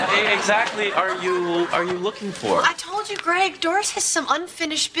 What exactly are you looking for? Well, I told you, Greg, Doris has some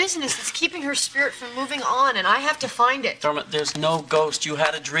unfinished business that's keeping her spirit from moving on, and I have to find it. Dharma, there's no ghost. You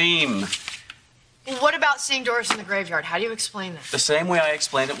had a dream. Well, what about seeing Doris in the graveyard? How do you explain that? The same way I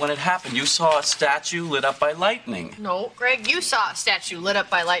explained it when it happened. You saw a statue lit up by lightning. No, Greg, you saw a statue lit up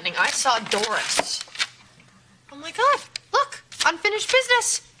by lightning. I saw Doris. Oh, my God. Look, unfinished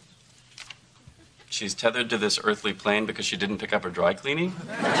business. She's tethered to this earthly plane because she didn't pick up her dry cleaning?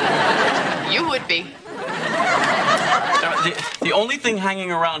 You would be. The only thing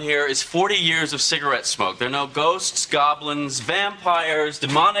hanging around here is 40 years of cigarette smoke. There are no ghosts, goblins, vampires,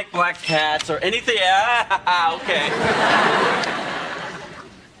 demonic black cats, or anything. Okay.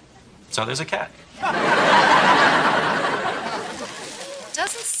 So there's a cat.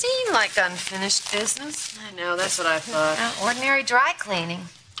 Doesn't seem like unfinished business. I know, that's what I thought. Ordinary dry cleaning.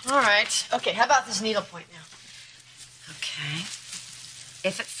 All right. Okay, how about this needlepoint now? Okay.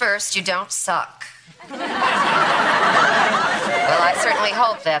 If at first you don't suck. Well, I certainly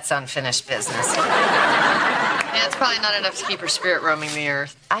hope that's unfinished business. Yeah, it's probably not enough to keep her spirit roaming the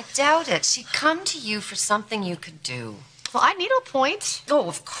earth. I doubt it. She'd come to you for something you could do. Well, I needlepoint. Oh,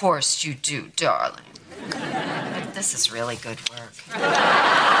 of course you do, darling. This is really good work. Hello.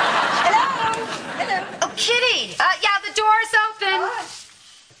 Hello. Oh, Kitty. Yeah, the door's open.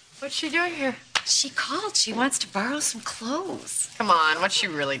 What's she doing here? She called. She wants to borrow some clothes. Come on, what's she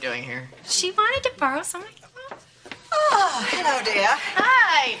really doing here? She wanted to borrow some of my clothes. Oh, hello, dear.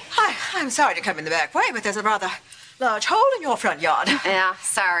 Hi. Hi. I'm sorry to come in the back way, but there's a rather large hole in your front yard. Yeah,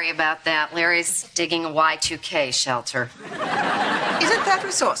 sorry about that. Larry's digging a Y2K shelter. Isn't that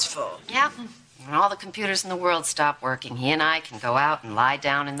resourceful? Yeah. When all the computers in the world stop working, he and I can go out and lie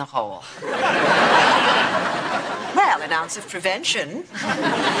down in the hole. Well, an ounce of prevention.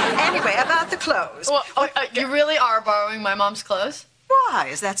 Anyway, about the clothes. Well, you really are borrowing my mom's clothes? Why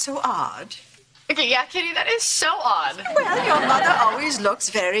is that so odd? Okay, yeah, Kitty, that is so odd. Well, your mother always looks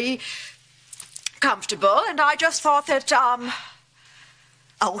very comfortable, and I just thought that,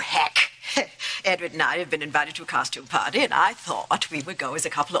 oh, heck. Edward and I have been invited to a costume party, and I thought we would go as a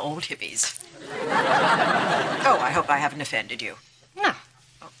couple of old hippies. Oh, I hope I haven't offended you. No.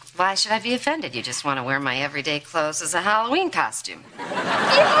 Why should I be offended? You just want to wear my everyday clothes as a Halloween costume.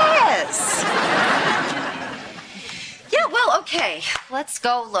 Yes! Yeah, well, okay. Let's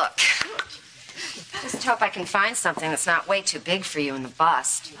go look. Just hope I can find something that's not way too big for you in the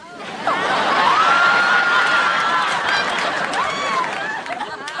bust.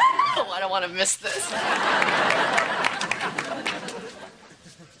 Oh, I don't want to miss this.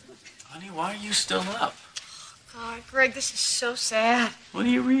 Honey, why are you still up? God, Greg, this is so sad. What are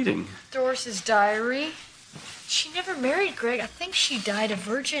you reading? Doris's diary. She never married Greg. I think she died a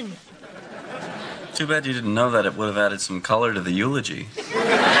virgin. Too bad you didn't know that. It would have added some color to the eulogy.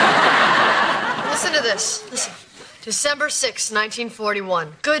 Listen to this. Listen. December 6,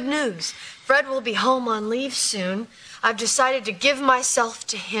 1941. Good news. Fred will be home on leave soon. I've decided to give myself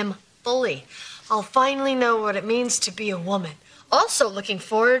to him fully. I'll finally know what it means to be a woman. Also looking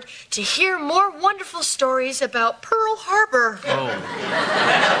forward to hear more wonderful stories about Pearl Harbor. Oh.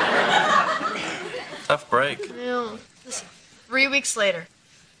 Tough break. Yeah. Listen, 3 weeks later.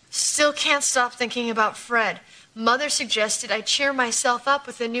 Still can't stop thinking about Fred. Mother suggested I cheer myself up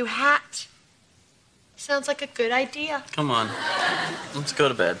with a new hat. Sounds like a good idea. Come on. Let's go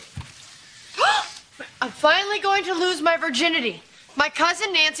to bed. I'm finally going to lose my virginity. My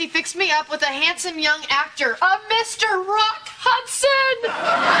cousin Nancy fixed me up with a handsome young actor, a Mr. Rock Hudson!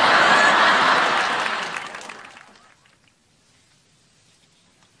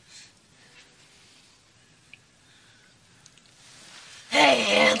 Hey,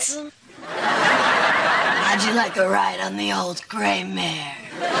 handsome. How'd you like a ride on the old gray mare?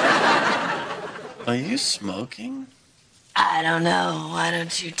 Are you smoking? I don't know. Why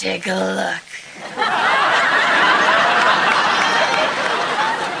don't you take a look?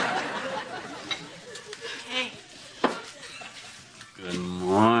 Hey. Good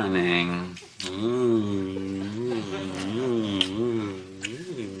morning.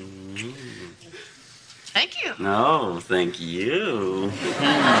 Thank you. No, thank you.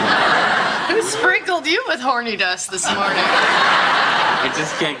 Who sprinkled you with horny dust this morning? I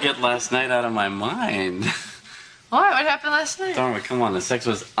just can't get last night out of my mind. Why? What happened last night? Dharma, come on. The sex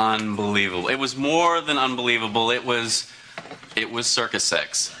was unbelievable. It was more than unbelievable. It was circus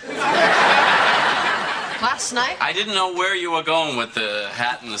sex. Last night? I didn't know where you were going with the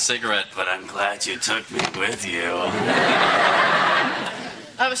hat and the cigarette, but I'm glad you took me with you.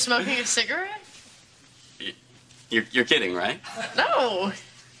 I was smoking a cigarette? You're kidding, right? No.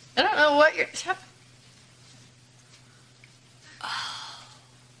 I don't know what you're...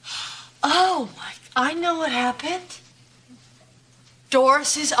 Oh, I know what happened.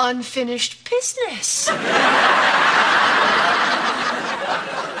 Doris's unfinished business.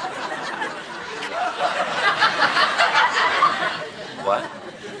 What?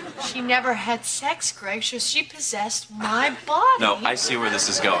 She never had sex, Greg, so she possessed my body. No, I see where this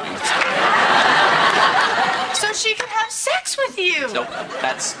is going. So she could have sex with you. Nope,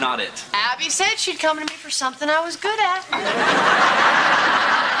 that's not it. Abby said she'd come to me for something I was good at.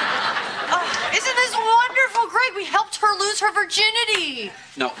 Isn't this wonderful, Greg. We helped her lose her virginity.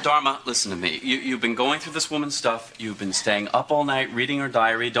 No, Dharma, listen to me. You've been going through this woman's stuff. You've been staying up all night reading her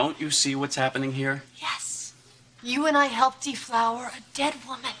diary. Don't you see what's happening here? Yes. You and I helped deflower a dead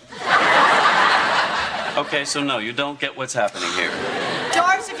woman. Okay, so no, you don't get what's happening here.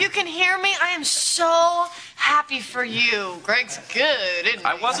 Doris, if you can hear me, I am so happy for you. Greg's good, isn't he?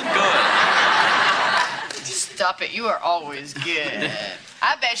 I wasn't good. Stop it. You are always good.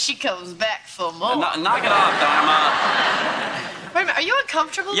 I bet she comes back for more. Knock it off, Dharma. Wait a minute. Are you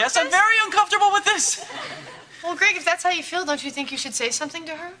uncomfortable Yes, with I'm this? very uncomfortable with this. Well, Greg, if that's how you feel, don't you think you should say something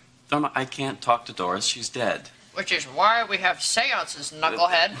to her? Dharma, I can't talk to Doris. She's dead. Which is why we have seances,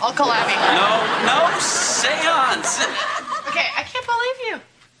 knucklehead. Uncle Abby. No seance. Okay, I can't believe you.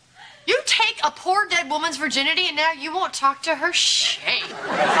 You take a poor dead woman's virginity and now you won't talk to her? Shame.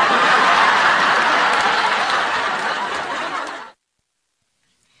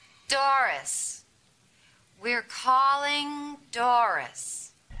 Doris. We're calling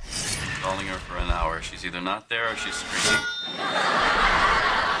Doris. Calling her for an hour. She's either not there or she's screaming.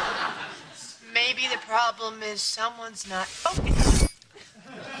 Maybe the problem is someone's not focused.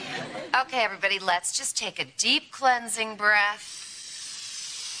 Okay, everybody, let's just take a deep cleansing breath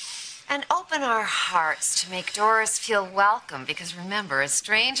and open our hearts to make Doris feel welcome. Because remember, as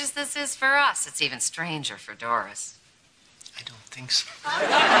strange as this is for us, it's even stranger for Doris. I don't think so.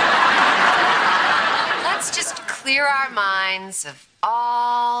 Let's just clear our minds of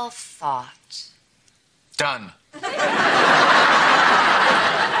all thought. Done.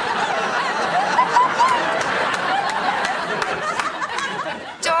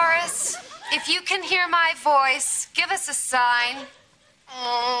 Doris, if you can hear my voice, give us a sign.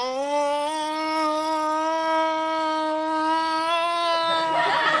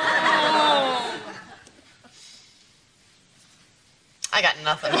 I got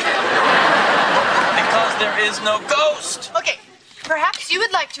nothing. Because there is no ghost. Okay, perhaps you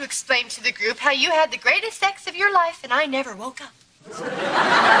would like to explain to the group how you had the greatest sex of your life and I never woke up.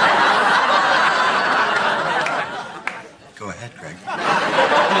 Go ahead, Greg.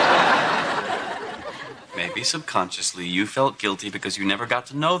 Maybe subconsciously you felt guilty because you never got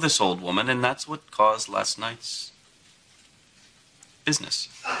to know this old woman, and that's what caused last night's business.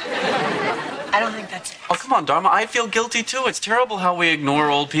 I don't think that's it. Oh, come on, Dharma. I feel guilty, too. It's terrible how we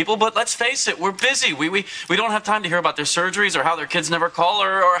ignore old people, but let's face it, we're busy. We don't have time to hear about their surgeries or how their kids never call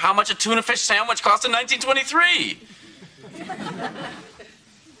or how much a tuna fish sandwich cost in 1923.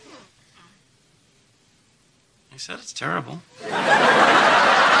 I said it's terrible.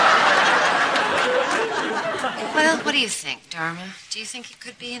 Well, what do you think, Dharma? Do you think it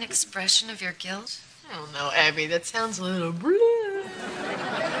could be an expression of your guilt? I don't know, Abby. That sounds a little blue.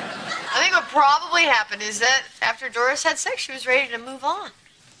 I think what probably happened is that after Doris had sex, she was ready to move on.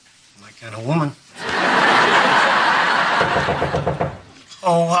 My kind of woman.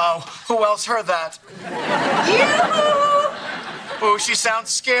 Oh, wow. Who else heard that? You! Oh, she sounds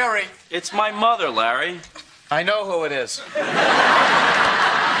scary. It's my mother, Larry. I know who it is.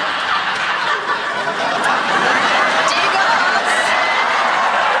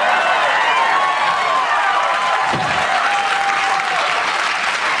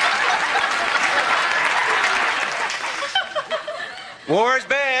 War's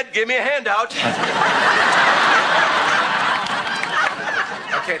bad. Give me a handout.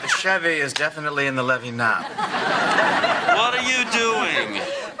 Okay, the Chevy is definitely in the levee now. What are you doing?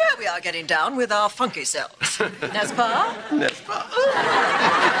 Well, we are getting down with our funky selves. N'est-ce pas? N'est-ce pas?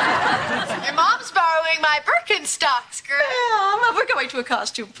 Your mom's borrowing my Birkenstocks, girl. Yeah, we're going to a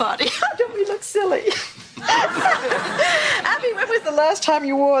costume party. Don't we look silly? Abby, when was the last time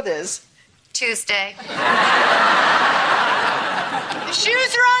you wore this? Tuesday. The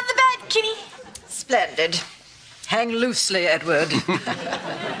shoes are on the bed, kitty. Splendid. Hang loosely, Edward.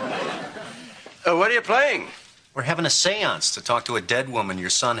 What are you playing? We're having a seance to talk to a dead woman your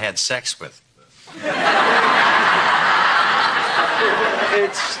son had sex with.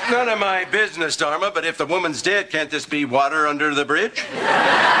 It's none of my business, Dharma, but if the woman's dead, can't this be water under the bridge?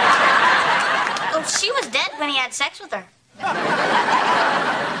 Oh, she was dead when he had sex with her.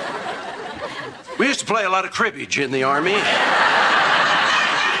 We used to play a lot of cribbage in the Army.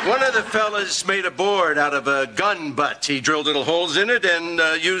 One of the fellas made a board out of a gun butt. He drilled little holes in it and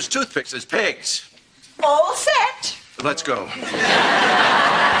used toothpicks as pegs. All set. Let's go.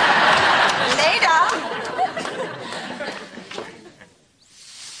 Later.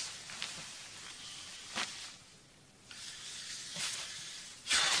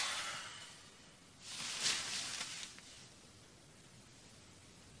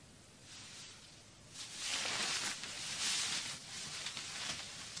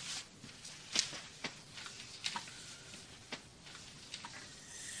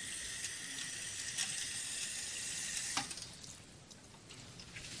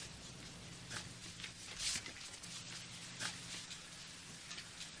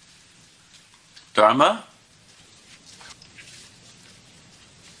 Dharma?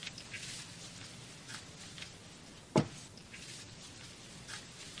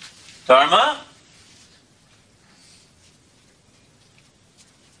 Dharma?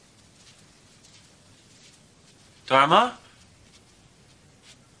 Dharma?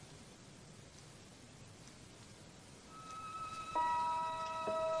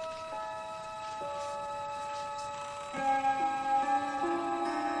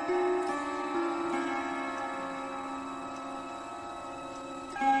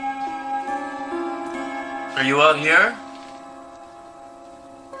 Are you out here?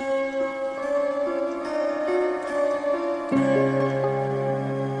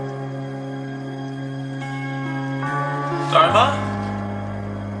 Dharma?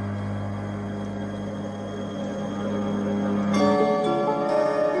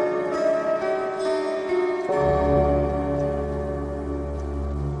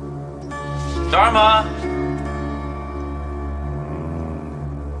 Dharma?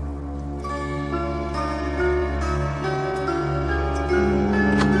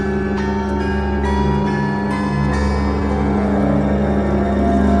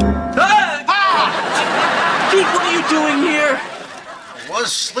 What are you doing here? I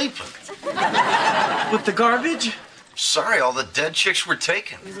was sleeping. With the garbage? Sorry, all the dead chicks were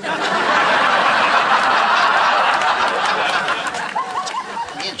taken. Me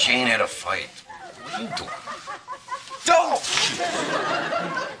and Jane had a fight. What are you doing? Don't!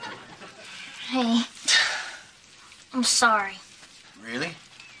 Hey, I'm sorry. Really?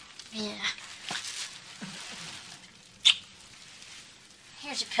 Yeah.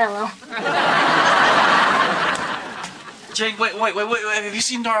 Here's your pillow. Jane, wait. Have you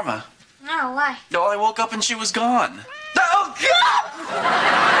seen Dharma? No, why? No, I woke up and she was gone. Oh, God!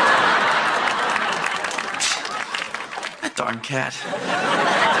 That darn cat.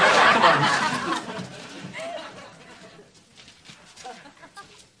 Come on.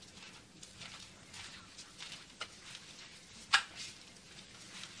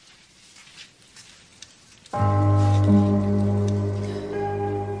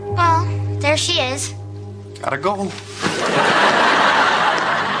 Well, there she is. Gotta go.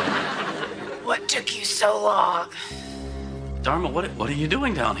 What took you so long? Dharma, what are you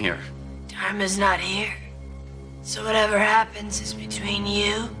doing down here? Dharma's not here. So whatever happens is between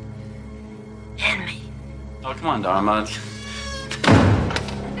you and me. Oh, come on, Dharma.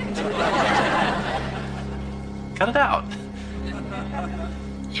 Cut it out.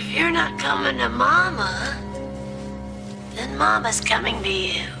 If you're not coming to Mama, then Mama's coming to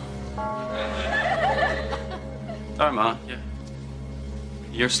you. Dharma,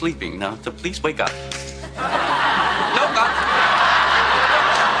 you're sleeping now. So please wake up. No, God.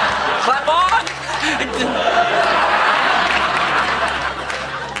 Clap on!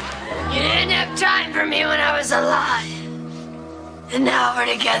 You didn't have time for me when I was alive. And now we're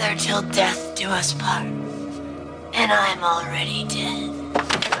together till death do us part. And I'm already dead.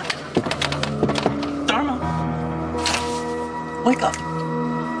 Dharma. Wake up.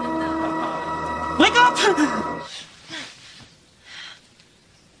 Wake up!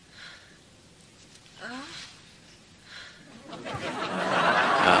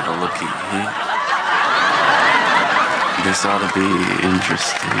 Looky, huh? This ought to be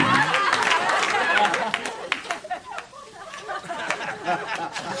interesting.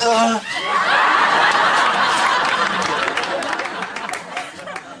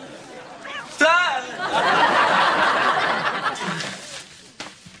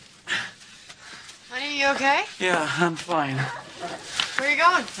 Honey, you okay? Yeah, I'm fine. Where are you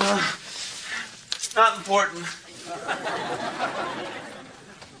going? It's not important.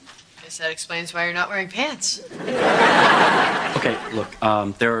 Guess that explains why you're not wearing pants. Okay, look,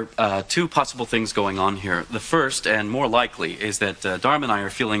 there are two possible things going on here. The first, and more likely, is that Dharma and I are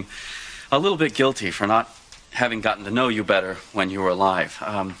feeling a little bit guilty for not having gotten to know you better when you were alive.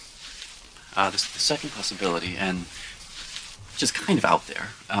 The second possibility, and just kind of out there,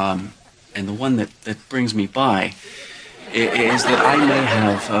 and the one that brings me by, is that I may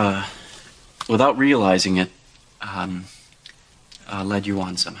have, without realizing it, led you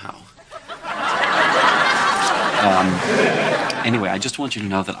on somehow. Anyway, I just want you to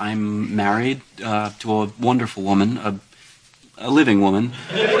know that I'm married to a wonderful woman, a living woman,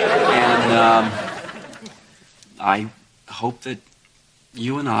 and I hope that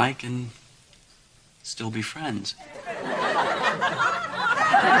you and I can still be friends.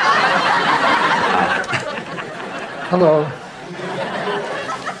 Hello.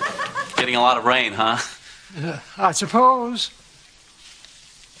 Getting a lot of rain, huh? I suppose.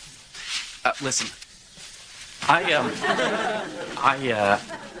 Listen,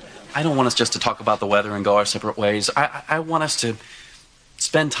 I don't want us just to talk about the weather and go our separate ways. I want us to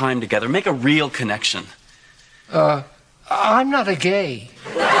spend time together, make a real connection. I'm not a gay.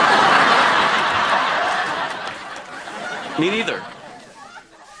 Me neither.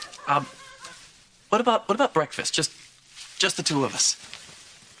 What about breakfast? Just the two of us.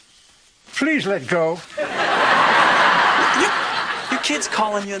 Please let go. Your kids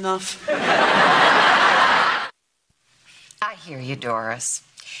calling you enough? I hear you, Doris.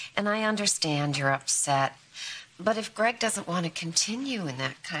 And I understand you're upset. But if Greg doesn't want to continue in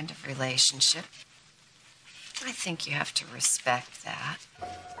that kind of relationship, I think you have to respect that.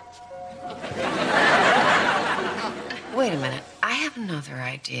 Wait a minute. I have another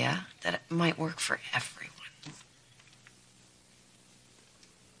idea that it might work for everyone.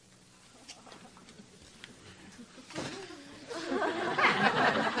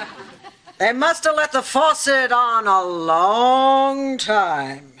 They must have let the faucet on a long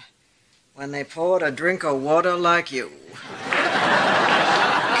time when they poured a drink of water like you.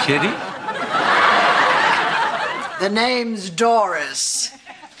 Kitty? The name's Doris.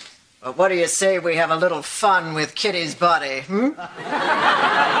 But what do you say we have a little fun with Kitty's buddy, hmm?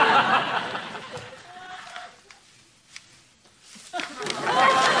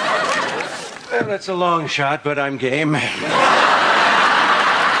 Well, that's a long shot, but I'm game.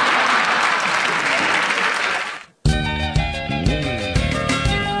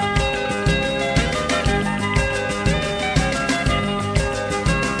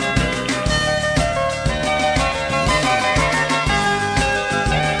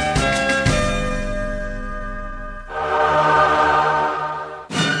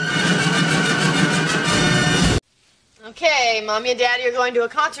 Okay, Mommy and Daddy are going to a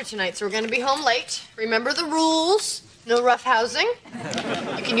concert tonight, so we're going to be home late. Remember the rules. No rough housing.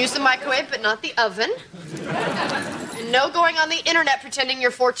 You can use the microwave, but not the oven. And no going on the internet pretending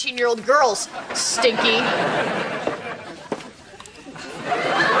you're 14-year-old girls. Stinky.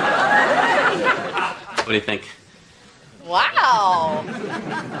 What do you think? Wow.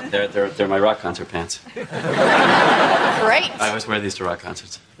 They're my rock concert pants. Great. I always wear these to rock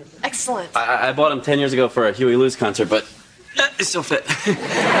concerts. Excellent. I bought them 10 years ago for a Huey Lewis concert, but they still fit.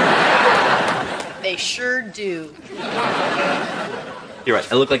 They sure do. You're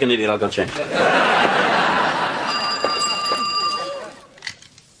right. I look like an idiot. I'll go change.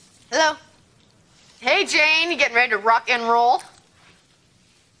 Hello. Hey, Jane. You getting ready to rock and roll?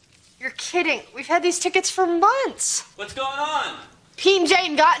 You're kidding. We've had these tickets for months. What's going on? Pete and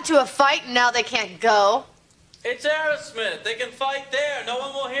Jane got into a fight, and now they can't go. It's Aerosmith. They can fight there. No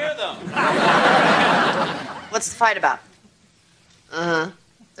one will hear them. What's the fight about? Uh-huh.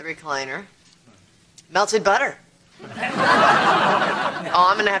 The recliner. Melted butter. Oh,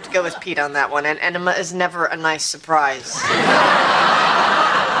 I'm going to have to go with Pete on that one. And enema is never a nice surprise.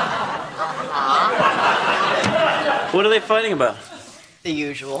 What are they fighting about? The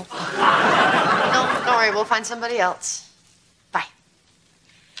usual. No, don't worry. We'll find somebody else. Bye.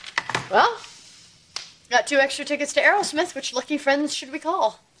 Well, got 2 extra tickets to Aerosmith. Which lucky friends should we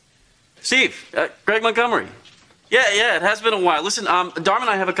call? Steve, Greg Montgomery. Yeah, it has been a while. Listen, Dharma and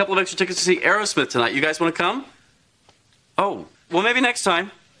I have a couple of extra tickets to see Aerosmith tonight. You guys want to come? Oh, well, maybe next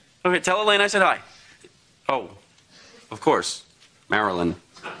time. Okay, tell Elaine I said hi. Oh, of course, Marilyn.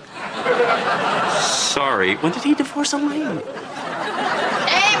 Sorry, when did he divorce Elaine?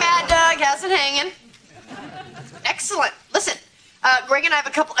 Hey, Mad Dog, how's it hanging? Excellent. Listen, Greg and I have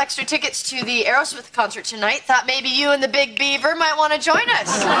a couple extra tickets to the Aerosmith concert tonight. Thought maybe you and the Big Beaver might want to join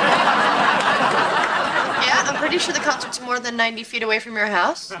us. Yeah, I'm pretty sure the concert's more than 90 feet away from your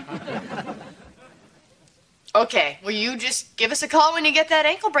house. Okay, well, you just give us a call when you get that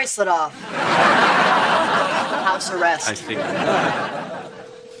ankle bracelet off. House arrest. I see.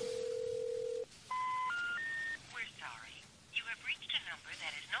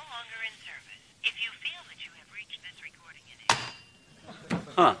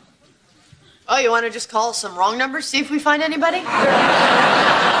 Huh. Oh, you want to just call some wrong numbers, see if we find anybody?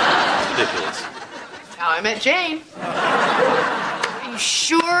 Ridiculous. How I met Jane. Are you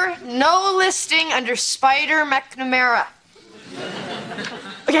sure? No listing under Spider McNamara.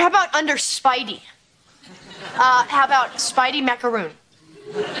 Okay, how about under Spidey? How about Spidey Macaroon?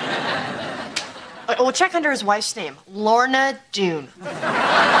 We'll check under his wife's name, Lorna Doone.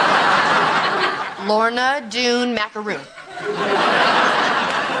 Lorna Doone Macaroon.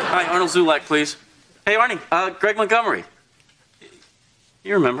 Hi, Arnold Zulak, please. Hey, Arnie, Greg Montgomery.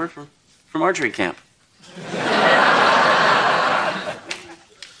 You remember from archery camp.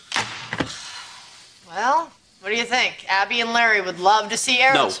 Well, what do you think? Abby and Larry would love to see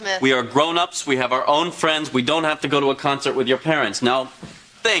Aerosmith. No, we are grown-ups. We have our own friends. We don't have to go to a concert with your parents. Now,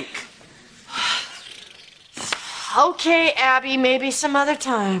 think. Okay, Abby, maybe some other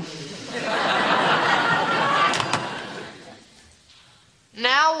time.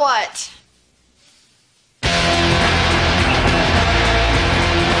 Now what?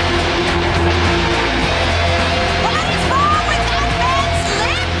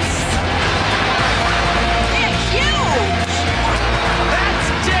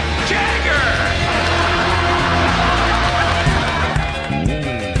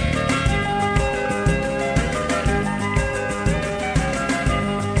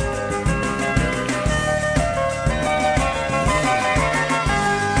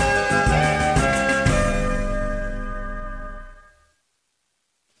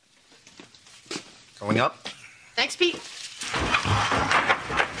 Going up? Thanks, Pete.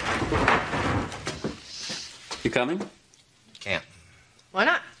 You coming? Can't. Why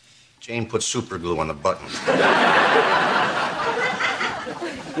not? Jane put super glue on the button.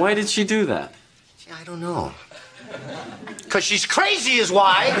 Why did she do that? Gee, I don't know. Because she's crazy is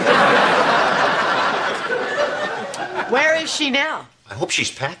why. Where is she now? I hope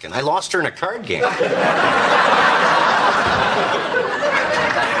she's packing. I lost her in a card game.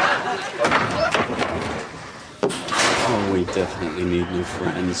 Oh, we definitely need new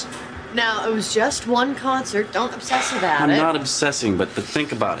friends. Now, it was just one concert. Don't obsess about it. I'm not obsessing, but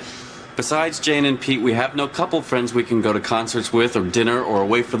think about it. Besides Jane and Pete, we have no couple friends we can go to concerts with or dinner or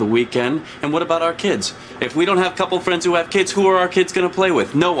away for the weekend. And what about our kids? If we don't have couple friends who have kids, who are our kids going to play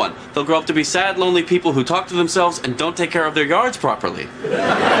with? No one. They'll grow up to be sad, lonely people who talk to themselves and don't take care of their yards properly.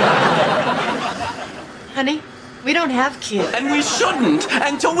 Honey, we don't have kids. And we shouldn't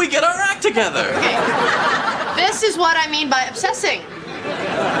until we get our act together. Okay. This is what I mean by obsessing.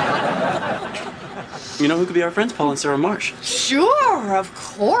 You know who could be our friends? Paul and Sarah Marsh. Sure, of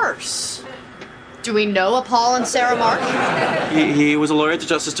course. Do we know a Paul and Sarah Marsh? He was a lawyer at the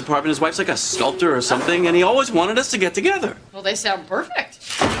Justice Department. His wife's like a sculptor or something, and he always wanted us to get together. Well, they sound perfect.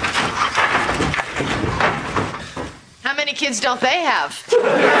 How many kids don't they have?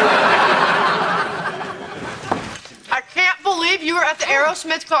 I can't believe you were at the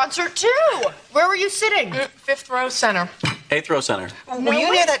Aerosmith concert, too. Where were you sitting? Fifth row center. 8th row center. Were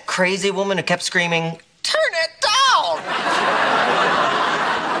you near that crazy woman who kept screaming, "Turn it down"?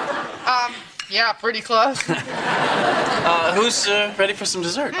 Yeah, pretty close. Who's ready for some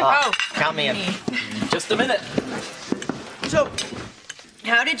dessert? Count me in. Just a minute. So,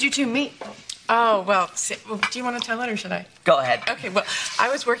 how did you two meet? Oh, well, do you want to tell it or should I? Go ahead. Okay, well, I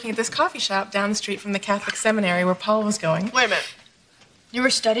was working at this coffee shop down the street from the Catholic seminary where Paul was going. Wait a minute. You were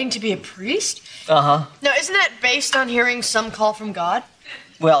studying to be a priest? Uh-huh. Now, isn't that based on hearing some call from God?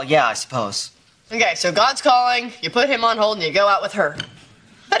 Well, yeah, I suppose. Okay, so God's calling, you put him on hold, and you go out with her.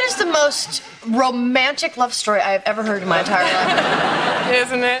 That is the most romantic love story I have ever heard in my entire life.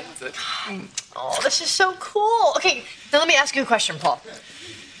 Isn't it? Oh, this is so cool. Okay, now let me ask you a question, Paul.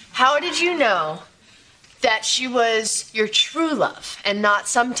 How did you know that she was your true love and not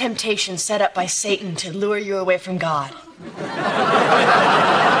some temptation set up by Satan to lure you away from God?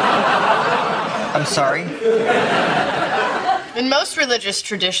 I'm sorry? In most religious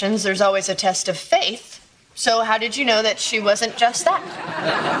traditions, there's always a test of faith. So how did you know that she wasn't just that?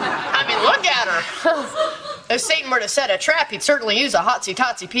 I mean, look at her. If Satan were to set a trap, he'd certainly use a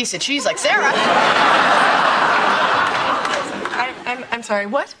hotsy-totsy piece of cheese like Sarah. I'm sorry,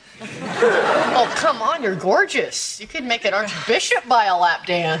 what? Oh, come on, you're gorgeous. You could make an archbishop by a lap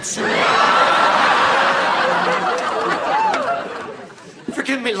dance.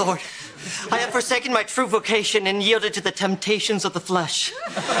 Forgive me, Lord. I have forsaken my true vocation and yielded to the temptations of the flesh.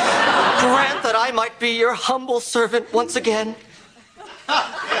 Grant that I might be your humble servant once again.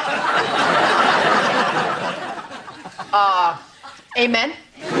 Amen?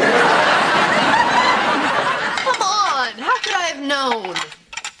 Come on, how could I have known?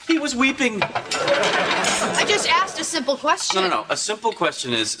 He was weeping. I just asked a simple question. No. A simple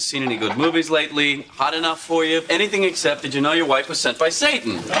question is, seen any good movies lately? Hot enough for you? Anything except, did you know your wife was sent by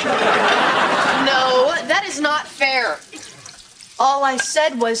Satan? No, that is not fair. All I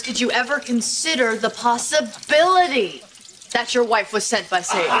said was, did you ever consider the possibility that your wife was sent by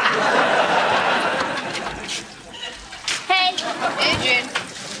Satan? Hey, Hey, Jen.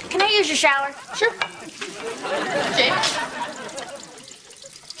 can I use your shower? Sure. Jane?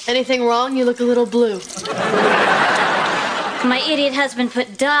 Anything wrong? You look a little blue. My idiot husband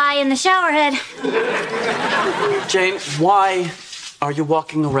put dye in the shower head. Jane, why are you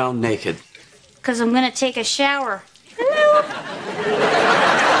walking around naked? Because I'm going to take a shower.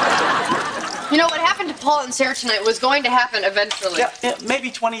 You know what happened to Paul and Sarah tonight was going to happen eventually. Yeah, maybe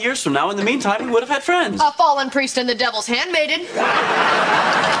 20 years from now. In the meantime, we would have had friends. A fallen priest and the devil's handmaiden.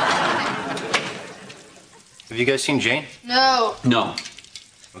 Have you guys seen Jane? No. No.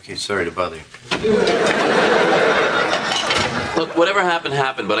 Okay, sorry to bother you. Look, whatever happened,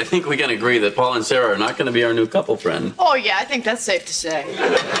 happened, but I think we can agree that Paul and Sarah are not going to be our new couple friend. Oh, yeah, I think that's safe to say.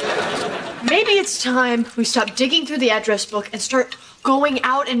 Maybe it's time we stop digging through the address book and start going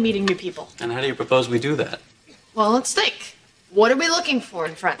out and meeting new people. And how do you propose we do that? Well, let's think. What are we looking for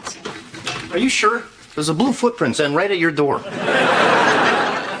in friends? Are you sure? There's a blue footprint and right at your door.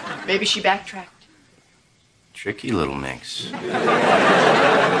 Maybe she backtracked. Tricky little minx.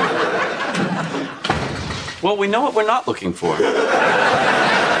 Well, we know what we're not looking for.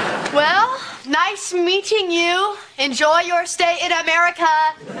 Well, nice meeting you. Enjoy your stay in America.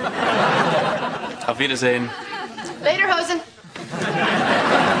 Auf Wiedersehen. Later, Hosen.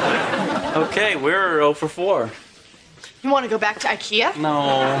 Okay, we're 0 for 4. You want to go back to IKEA?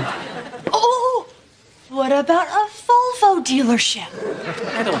 No. Oh, what about a Volvo dealership?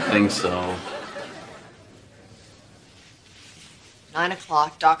 I don't think so. 9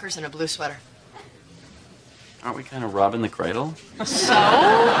 o'clock, Dockers in a blue sweater. Aren't we kind of robbing the cradle? So?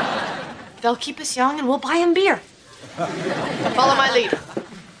 They'll keep us young and we'll buy them beer. Follow my lead. Do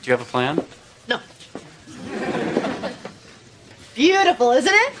you have a plan? No. Beautiful,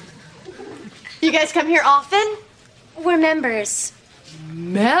 isn't it? You guys come here often? We're members.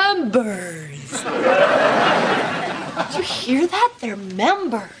 Members. Did you hear that? They're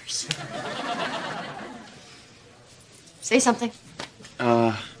members. Say something.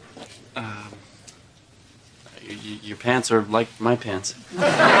 Your pants are like my pants.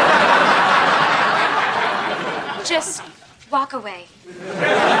 Just walk away.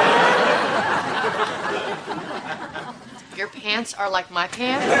 Your pants are like my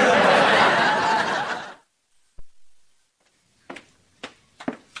pants?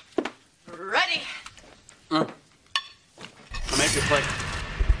 Ready. I made your plate.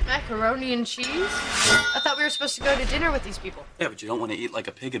 Macaroni and cheese? I thought we were supposed to go to dinner with these people. Yeah, but you don't want to eat like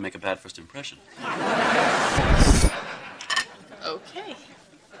a pig and make a bad first impression. Okay.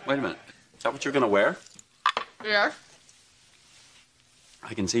 Wait a minute. Is that what you're going to wear? Yeah.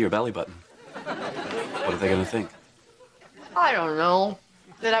 I can see your belly button. What are they going to think? I don't know.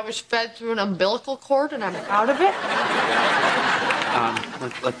 That I was fed through an umbilical cord and I'm proud of it?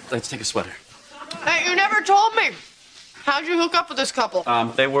 Let's take a sweater. Hey, you never told me. How'd you hook up with this couple?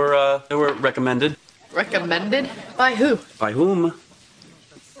 They were recommended. Recommended? By who? By whom?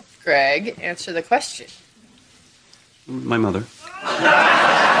 Greg, answer the question. My mother. Oh,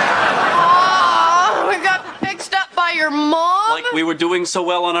 we got fixed up by your mom? Like we were doing so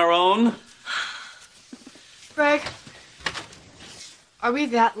well on our own? Greg, are we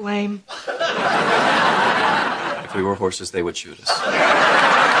that lame? If we were horses, they would shoot us.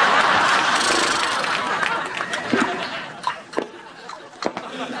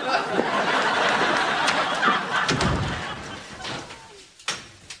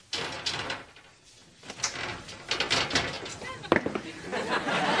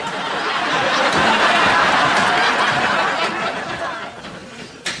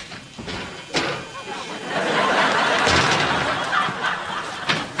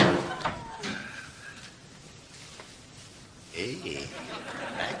 Hey,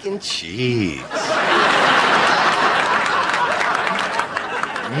 mac and cheese.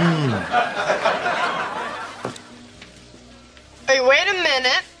 Hey, wait a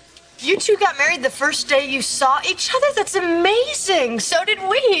minute. You two got married the first day you saw each other? That's amazing. So did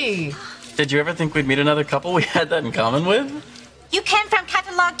we. Did you ever think we'd meet another couple we had that in common with? You came from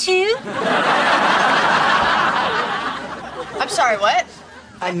catalog too? I'm sorry, what?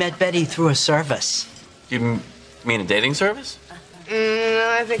 I met Betty through a service. You mean a dating service?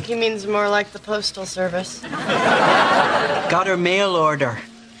 I think he means more like the postal service. Got her mail order.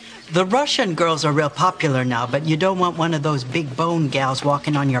 The Russian girls are real popular now, but you don't want one of those big bone gals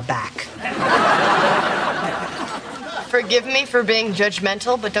walking on your back. Forgive me for being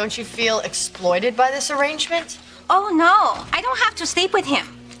judgmental, but don't you feel exploited by this arrangement? Oh, no. I don't have to sleep with him.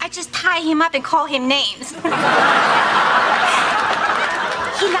 I just tie him up and call him names.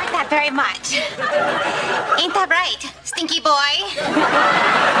 He liked that very much. Ain't that right, stinky boy?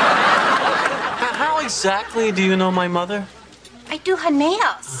 How exactly do you know my mother? I do her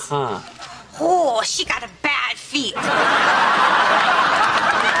nails. Huh. Oh, she got a bad feet.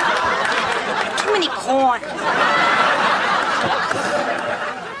 Too many corn.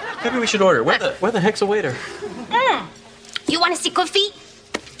 Maybe we should order. Where the heck's a waiter? You want to see good feet?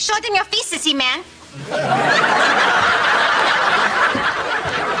 Show them your feet, sissy man.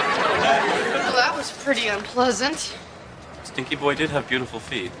 Well, that was That's pretty unpleasant. Stinky Boy did have beautiful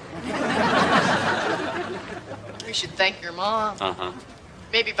feet. We should thank your mom. Uh-huh.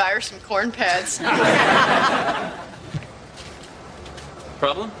 Maybe buy her some corn pads.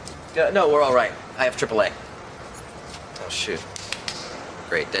 Problem? No, we're all right. I have AAA. Oh, shoot.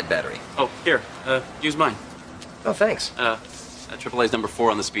 Great, dead battery. Oh, here. Use mine. Oh, thanks. AAA's number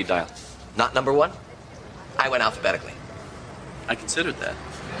 4 on the speed dial. Not number 1? I went alphabetically. I considered that.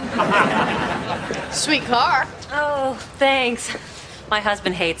 Sweet car. Oh, thanks. My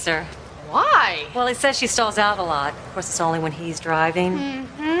husband hates her. Why? Well, he says she stalls out a lot. Of course, it's only when he's driving.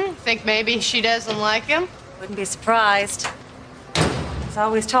 Mm-hmm. Think maybe she doesn't like him? Wouldn't be surprised. He's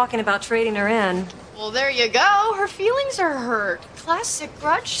always talking about trading her in. Well, there you go. Her feelings are hurt. Classic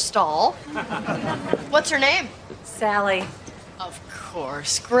grudge stall. What's her name? Sally. Of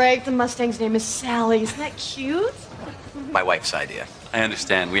course. Greg, the Mustang's name is Sally. Isn't that cute? My wife's idea. I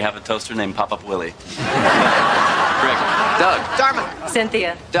understand. We have a toaster named Pop-Up Willie. Greg. Doug. Dharma.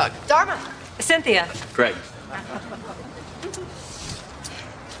 Cynthia. Doug. Dharma. Cynthia. Greg.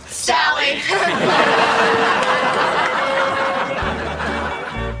 Sally.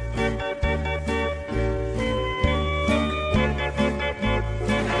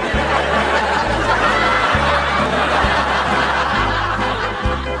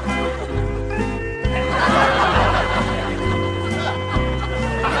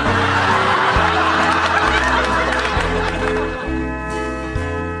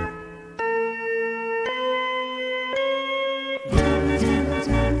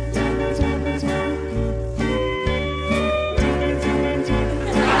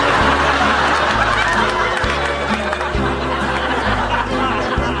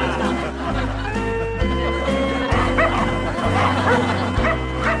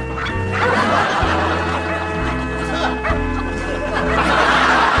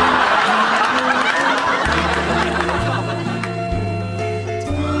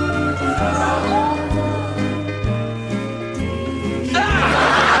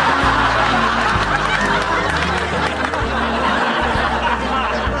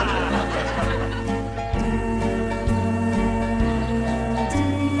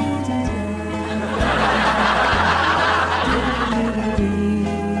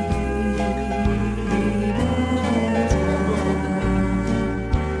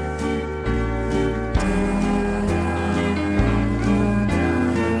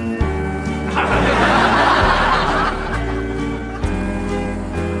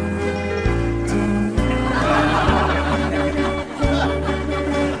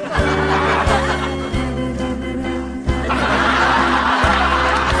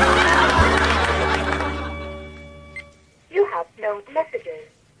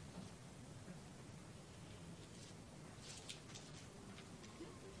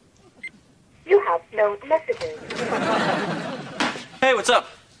 Hey, what's up?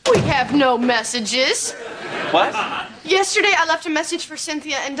 We have no messages. What? Yesterday, I left a message for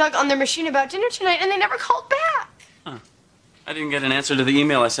Cynthia and Doug on their machine about dinner tonight, and they never called back. Huh. I didn't get an answer to the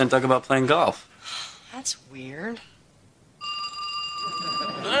email I sent Doug about playing golf. That's weird.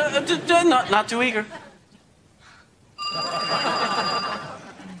 Not too eager.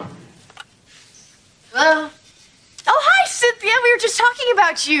 Hello? Oh, hi, Cynthia. We were just talking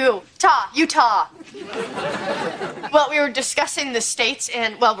about you. Utah. Well, we were discussing the states,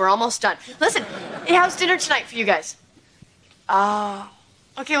 and, well, we're almost done. Listen, how's dinner tonight for you guys? Oh.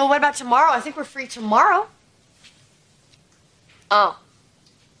 Okay, well, what about tomorrow? I think we're free tomorrow. Oh.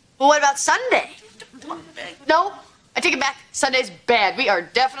 Well, what about Sunday? No, I take it back. Sunday's bad. We are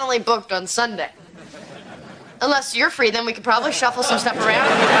definitely booked on Sunday. Unless you're free, then we could probably shuffle some stuff around.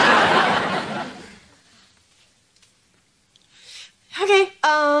 Okay,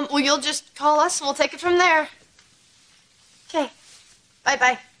 well, you'll just call us and we'll take it from there. Okay.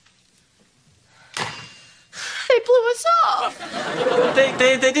 Bye-bye. They blew us off.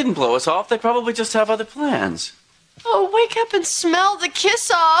 They didn't blow us off. They probably just have other plans. Oh, wake up and smell the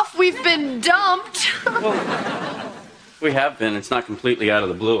kiss off. We've been dumped. Well, we have been. It's not completely out of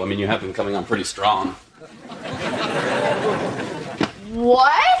the blue. I mean, you have been coming on pretty strong.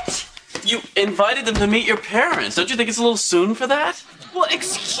 What? You invited them to meet your parents. Don't you think it's a little soon for that? Well,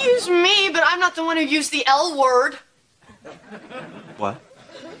 excuse me, but I'm not the one who used the L word. What?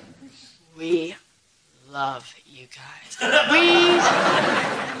 We love you guys. We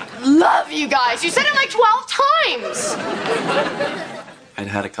love you guys. You said it like 12 times. I'd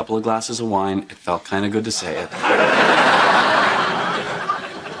had a couple of glasses of wine. It felt kind of good to say it.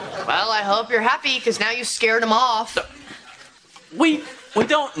 Well, I hope you're happy, because now you scared them off. We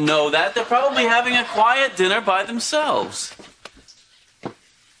don't know that. They're probably having a quiet dinner by themselves.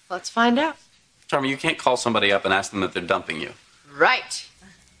 Let's find out. Dharma, you can't call somebody up and ask them if they're dumping you. Right.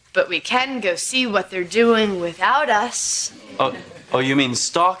 But we can go see what they're doing without us. Oh, you mean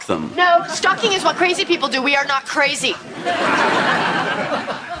stalk them? No, stalking is what crazy people do. We are not crazy.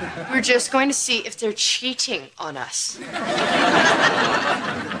 We're just going to see if they're cheating on us.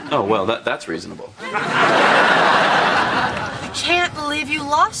 Oh, well, that's reasonable. I can't believe you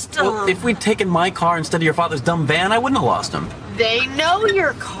lost them. Well, if we'd taken my car instead of your father's dumb van, I wouldn't have lost him. They know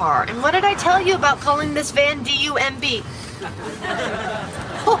your car. And what did I tell you about calling this van D-U-M-B?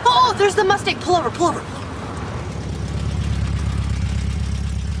 Oh, there's the Mustang. Pull over, pull over.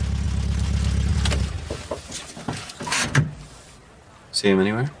 See him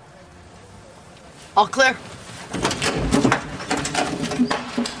anywhere? All clear.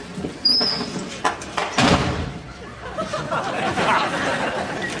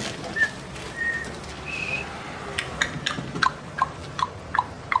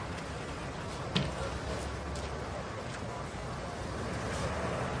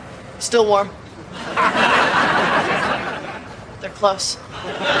 Still warm. They're close.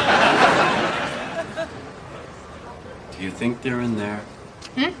 Do you think they're in there?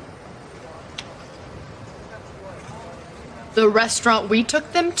 The restaurant we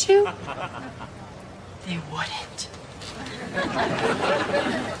took them to? They wouldn't.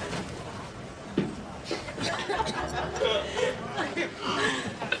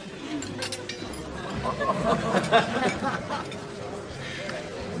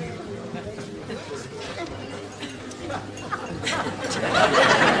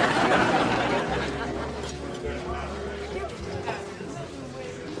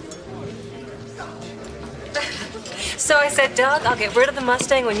 So I said, Doug, I'll get rid of the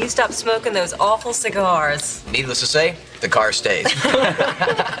Mustang when you stop smoking those awful cigars. Needless to say, the car stays.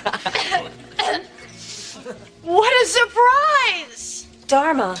 What a surprise!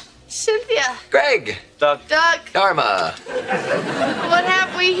 Dharma. Cynthia. Greg. Doug. Dharma. What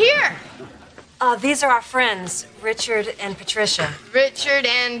have we here? These are our friends, Richard and Patricia. Richard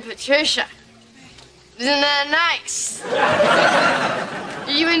and Patricia. Isn't that nice?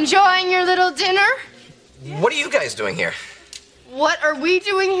 Are you enjoying your little dinner? What are you guys doing here? What are we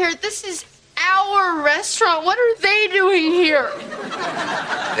doing here? This is our restaurant. What are they doing here?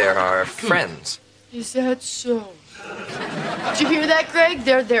 They're our friends. Is that so? Did you hear that, Greg?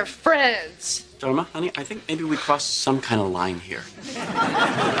 They're their friends. Dharma, honey, I think maybe we crossed some kind of line here.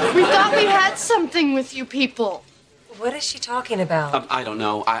 We thought we had something with you people. What is she talking about? I don't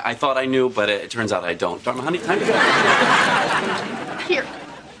know. I thought I knew, but it turns out I don't. Dharma, honey, time to go. Here.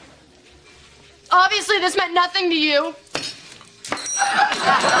 Obviously, this meant nothing to you.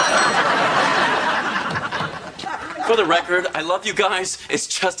 For the record, I love you guys. It's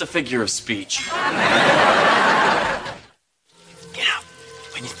just a figure of speech. You know,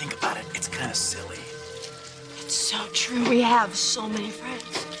 when you think about it, it's kind of silly. It's so true. We have so many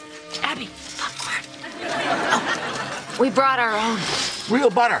friends. Abby, popcorn. Oh, we brought our own. Real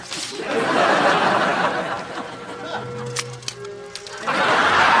butter.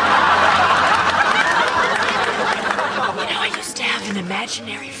 I used to have an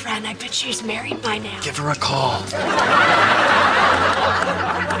imaginary friend. I bet she's married by now. Give her a call.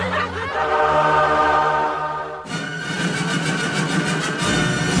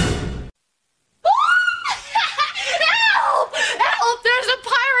 Help! Help! There's a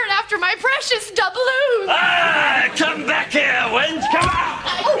pirate after my precious doubloon! Ah! Come back here, wench! Come out!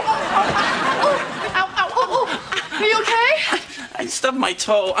 Ow. Are you okay? I stubbed my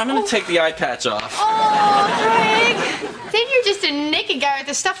toe. I'm gonna take the eye patch off. Oh, Greg. Then you're just a naked guy with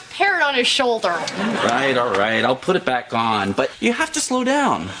a stuffed parrot on his shoulder. All right. I'll put it back on. But you have to slow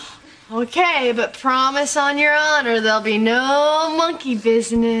down. Okay, but promise on your honor there'll be no monkey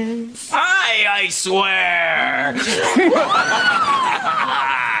business. I swear!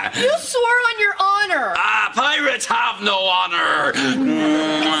 You swore on your honor. Pirates have no honor.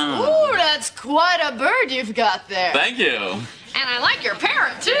 Ooh, that's quite a bird you've got there. Thank you. And I like your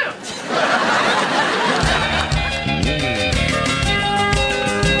parrot, too.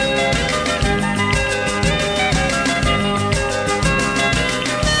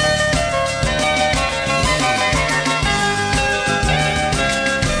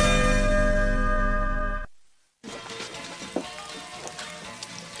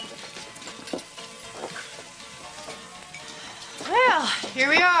 Well, here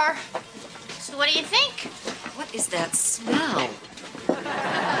we are. So what do you think? What is that smell?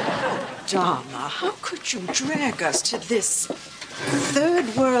 Dharma, how could you drag us to this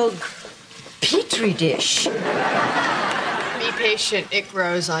third world petri dish? Be patient, it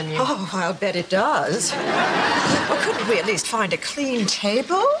grows on you. Oh, I'll bet it does. Well, couldn't we at least find a clean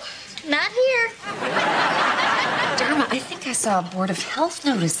table? Not here. Dharma, I think I saw a Board of Health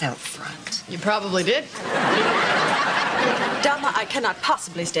notice out front. You probably did. Dharma, I cannot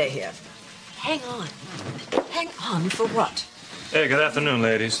possibly stay here. Hang on. Hang on for what? Hey, good afternoon,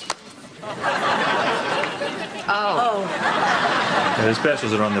 ladies. Oh. Yeah, the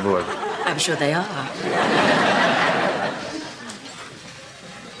specials are on the board. I'm sure they are.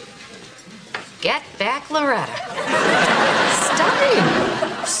 Get back, Loretta. Stop.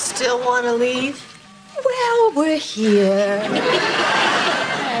 Still want to leave? Well, we're here.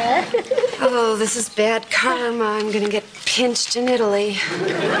 Oh, this is bad karma. I'm gonna get pinched in Italy.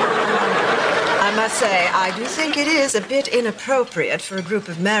 I must say, I do think it is a bit inappropriate for a group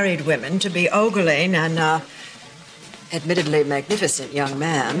of married women to be ogling an, admittedly magnificent young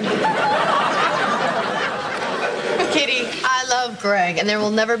man. Kitty, I love Greg, and there will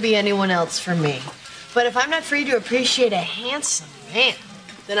never be anyone else for me. But if I'm not free to appreciate a handsome man,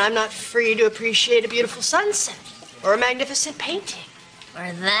 then I'm not free to appreciate a beautiful sunset or a magnificent painting.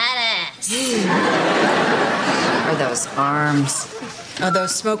 Or that ass. Or those arms. Or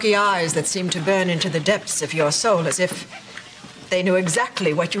those smoky eyes that seem to burn into the depths of your soul as if they knew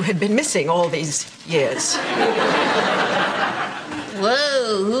exactly what you had been missing all these years.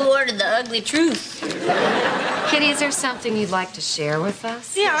 Whoa, who ordered the ugly truth? Kitty, is there something you'd like to share with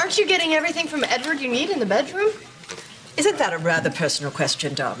us? Yeah, aren't you getting everything from Edward you need in the bedroom? Isn't that a rather personal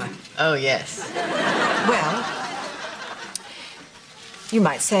question, Dharma? Oh, yes. Well, you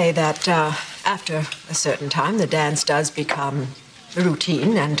might say that after a certain time, the dance does become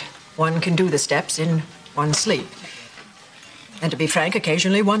routine and one can do the steps in one's sleep. And to be frank,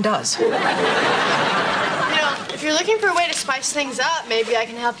 occasionally one does. You know, if you're looking for a way to spice things up, maybe I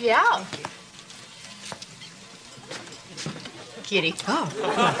can help you out. Kitty. Oh.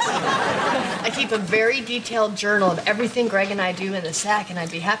 I keep a very detailed journal of everything Greg and I do in the sack, and I'd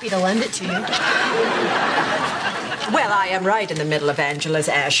be happy to lend it to you. Well, I am right in the middle of Angela's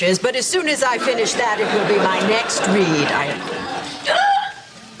ashes, but as soon as I finish that, it will be my next read.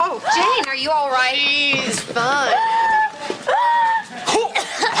 Oh, Jane, are you all right? She's fine.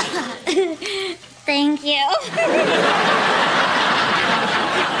 Thank you.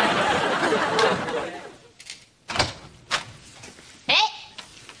 Hey!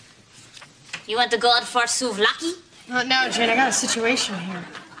 You want to go out for souvlaki? No, Jane, I got a situation here.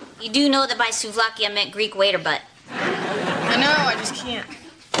 You do know that by souvlaki I meant Greek waiter butt. I know, I just can't.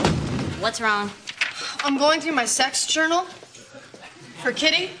 What's wrong? I'm going through my sex journal for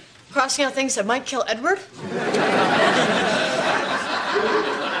Kitty, crossing out things that might kill Edward.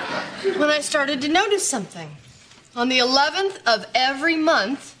 When I started to notice something. On the 11th of every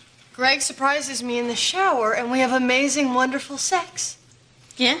month, Greg surprises me in the shower and we have amazing, wonderful sex.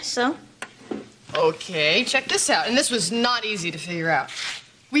 Yeah, so? Okay, check this out. And this was not easy to figure out.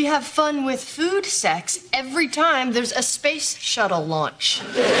 We have fun with food sex every time there's a space shuttle launch.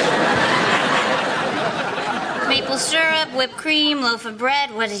 Maple syrup, whipped cream, loaf of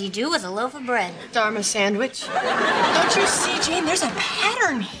bread. What did he do with a loaf of bread? Dharma sandwich. Don't you see, Jane? There's a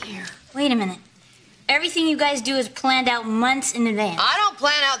pattern here. Wait a minute. Everything you guys do is planned out months in advance. I don't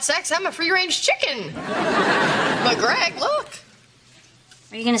plan out sex. I'm a free-range chicken. But Greg, look.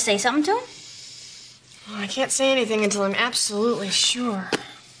 Are you gonna say something to him? Oh, I can't say anything until I'm absolutely sure.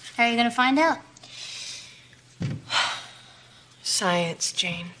 How are you gonna find out? Science,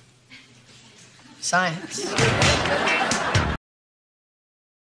 Jane. Science.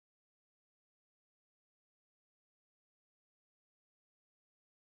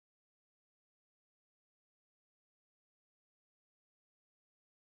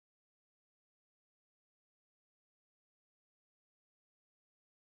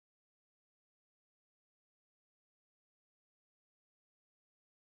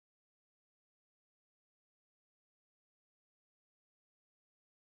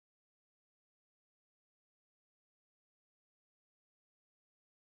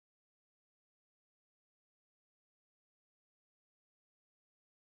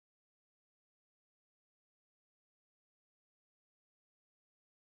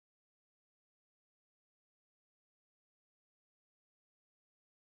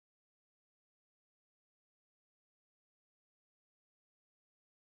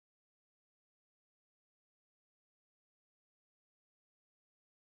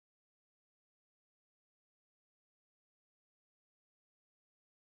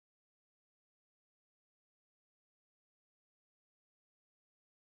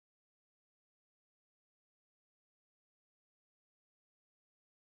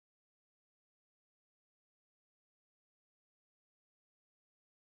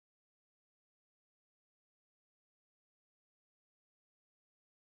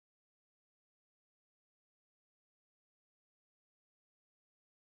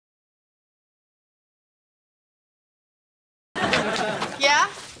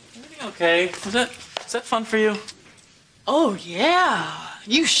 Okay. Is that fun for you? Oh, yeah.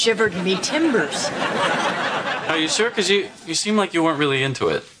 You shivered me timbers. Are you sure? Because you seem like you weren't really into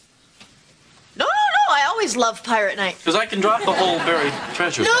it. No. I always loved Pirate Night. Because I can drop the whole buried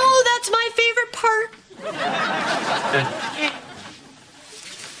treasure thing. No, that's my favorite part. Okay.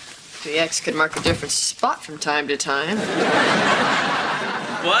 The X could mark a different spot from time to time.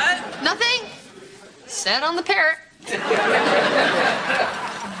 What? Nothing. Sat on the parrot.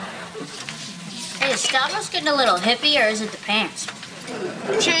 Hey, is Stavros getting a little hippie, or is it the pants?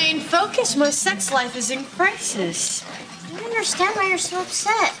 Jane, focus. My sex life is in crisis. I don't understand why you're so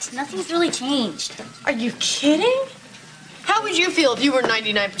upset. Nothing's really changed. Are you kidding? How would you feel if you were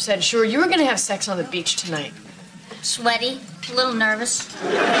 99% sure you were going to have sex on the beach tonight? Sweaty, a little nervous.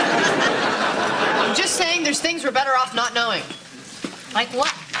 I'm just saying there's things we're better off not knowing. Like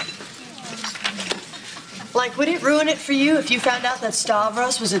what? Like, would it ruin it for you if you found out that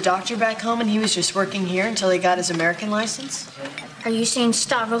Stavros was a doctor back home and he was just working here until he got his American license? Are you saying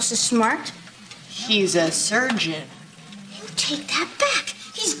Stavros is smart? He's a surgeon. You take that back.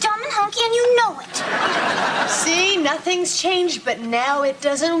 He's dumb and hunky and you know it. See, nothing's changed, but now it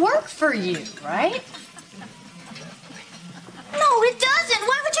doesn't work for you, right? No, it doesn't.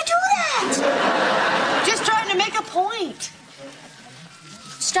 Why would you do that? Just trying to make a point.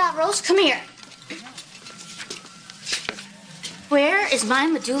 Stavros, come here. Where is my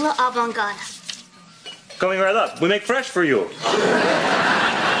medulla oblongata? Coming right up. We make fresh for you.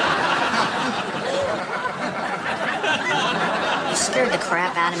 You scared the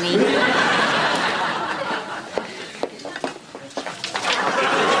crap out of me.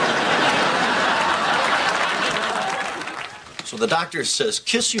 So the doctor says,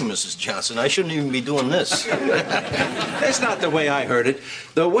 kiss you, Mrs. Johnson. I shouldn't even be doing this. That's not the way I heard it.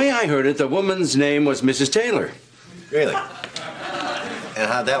 The way I heard it, the woman's name was Mrs. Taylor. Really? And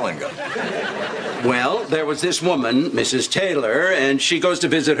how'd that one go? Well, there was this woman, Mrs. Taylor, and she goes to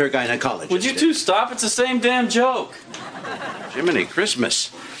visit her gynecologist. Would you two stop? It's the same damn joke. Jiminy Christmas.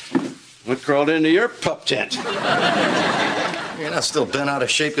 What crawled into your pup tent? You're not still bent out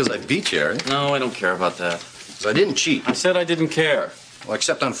of shape because I beat you, are you? No, I don't care about that. So I didn't cheat. I said I didn't care. Well,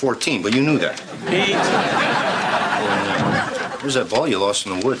 except on 14, but you knew that. Pete. Where's that ball you lost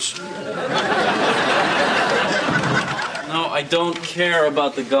in the woods? No, I don't care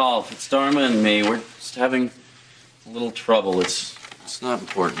about the golf. It's Dharma and me. We're just having a little trouble. It's not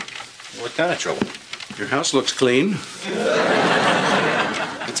important. What kind of trouble? Your house looks clean.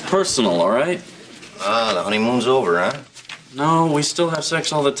 It's personal, all right? Ah, the honeymoon's over, huh? No, we still have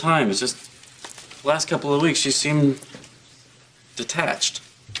sex all the time. It's just the last couple of weeks you seemed detached.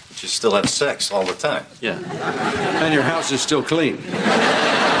 But you still have sex all the time. Yeah. And your house is still clean.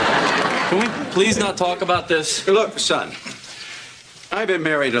 Can we please not talk about this? Look, son, I've been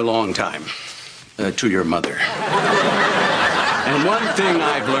married a long time to your mother. And one thing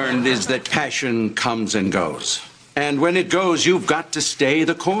I've learned is that passion comes and goes. And when it goes, you've got to stay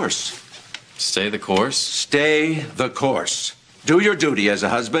the course. Stay the course? Stay the course. Do your duty as a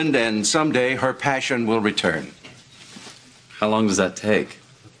husband, and someday her passion will return. How long does that take?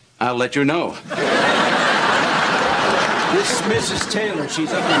 I'll let you know. This is Mrs. Taylor.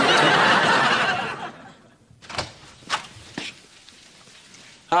 She's up in the tent.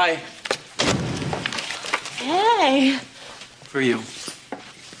 Hi. Hey. For you.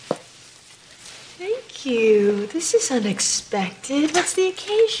 Thank you. This is unexpected. What's the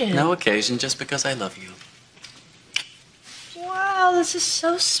occasion? No occasion, just because I love you. Wow, this is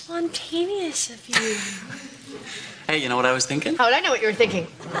so spontaneous of you. Hey, you know what I was thinking? How would I know what you were thinking?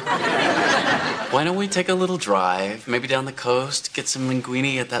 Why don't we take a little drive, maybe down the coast, get some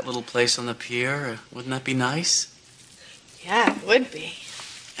linguine at that little place on the pier? Wouldn't that be nice? Yeah, it would be.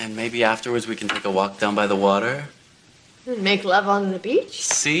 And maybe afterwards we can take a walk down by the water? Make love on the beach?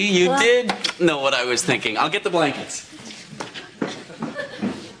 See, you did know what I was thinking. I'll get the blankets.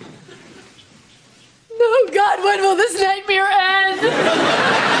 Oh, God, when will this nightmare end?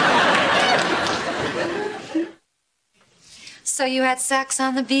 So you had sex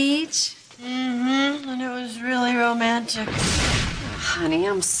on the beach? Mm-hmm, and it was really romantic. Honey,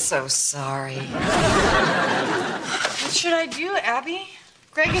 I'm so sorry. What should I do, Abby?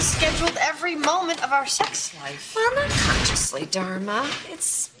 Greg has scheduled every moment of our sex life. Well, not consciously, Dharma.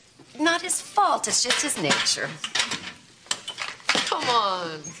 It's not his fault. It's just his nature. Come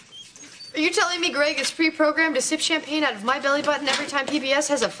on. Are you telling me Greg is pre-programmed to sip champagne out of my belly button every time PBS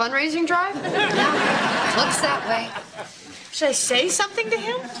has a fundraising drive? Looks that way. Should I say something to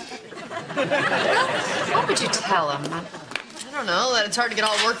him? What would you tell him? I don't know, that it's hard to get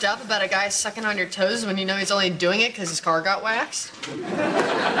all worked up about a guy sucking on your toes when you know he's only doing it because his car got waxed.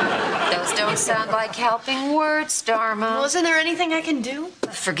 Those don't sound like helping words, Dharma. Well, isn't there anything I can do?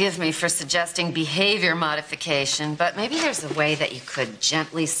 Forgive me for suggesting behavior modification, but maybe there's a way that you could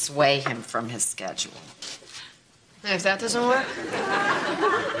gently sway him from his schedule. And if that doesn't work?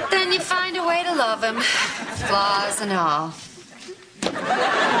 Then you find a way to love him, flaws and all.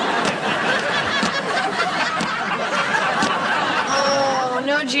 Oh,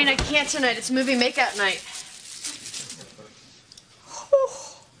 no, Gene, I can't tonight. It's movie makeout night.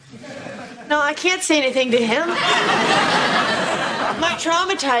 No, I can't say anything to him. It might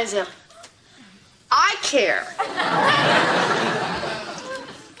traumatize him. I care.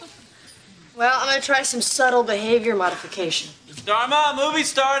 Well, I'm gonna try some subtle behavior modification. Dharma, movie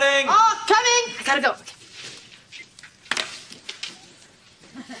starting! Oh, coming! I gotta go.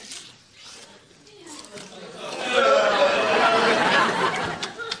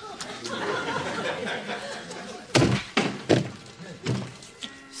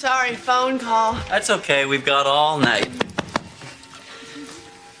 Sorry, phone call. That's okay, we've got all night.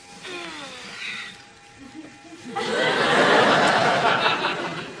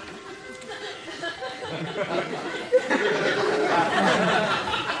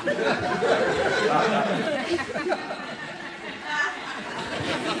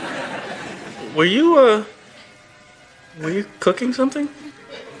 Were you cooking something?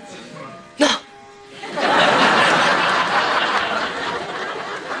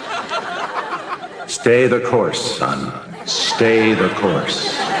 Stay the course, son. Stay the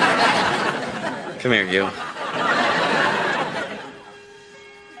course. Come here, you.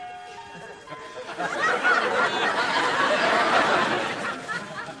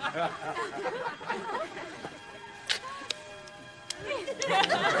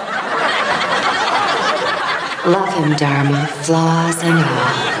 Love him, Dharma, flaws and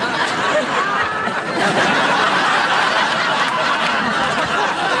all.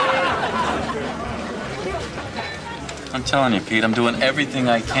 I'm telling you, Pete, I'm doing everything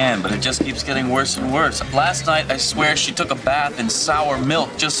I can, but it just keeps getting worse and worse. Last night, I swear she took a bath in sour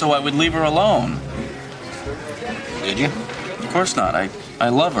milk just so I would leave her alone. Did you? Of course not. I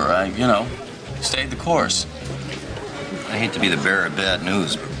love her. I stayed the course. I hate to be the bearer of bad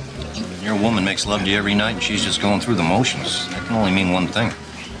news, but your woman makes love to you every night and she's just going through the motions. That can only mean one thing.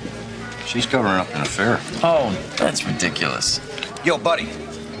 She's covering up an affair. Oh, that's ridiculous. Yo, buddy.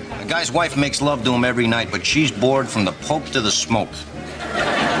 A guy's wife makes love to him every night, but she's bored from the poke to the smoke.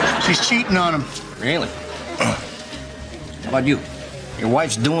 She's cheating on him. Really? How about you? Your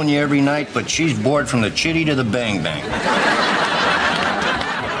wife's doing you every night, but she's bored from the chitty to the bang bang.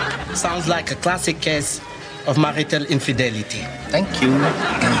 Sounds like a classic case of marital infidelity. Thank you.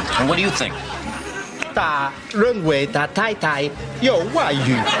 And what do you think? 大认为他太太有外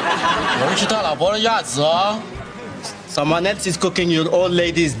遇。我是他老婆的鸭子哦。Someone else is cooking your old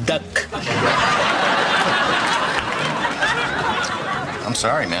lady's duck. I'm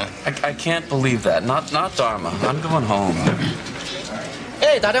sorry, man. I can't believe that. Not Dharma. I'm going home.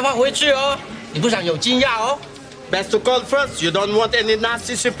 哎，打电话回去哦，你不想有惊讶哦。Best to call first. You don't want any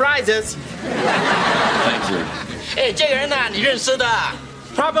nasty surprises. Thank you. 哎，这个人呢，你认识的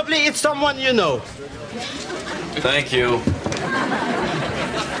 ？Probably it's someone you know. Thank you.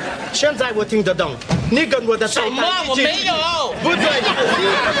 现在我听得懂，你跟我的太太什么？我没有。不对，你跟我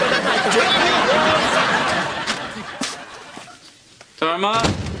的太太绝对没有。 Dharma?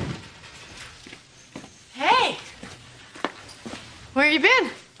 Hey! Where you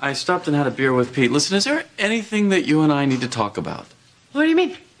been? I stopped and had a beer with Pete. Listen, is there anything that you and I need to talk about? What do you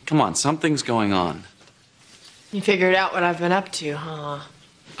mean? Come on, something's going on. You figured out what I've been up to, huh?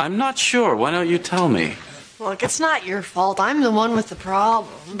 I'm not sure. Why don't you tell me? Look, it's not your fault. I'm the one with the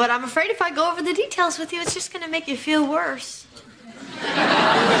problem. But I'm afraid if I go over the details with you, it's just going to make you feel worse.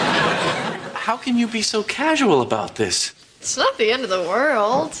 How can you be so casual about this? It's not the end of the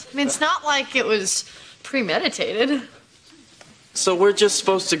world. I mean, it's not like it was premeditated. So we're just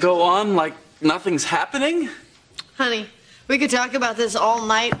supposed to go on like nothing's happening? Honey, we could talk about this all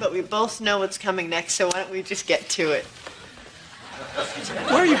night, but we both know what's coming next, so why don't we just get to it?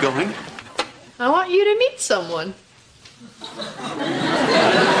 Where are you going? I want you to meet someone.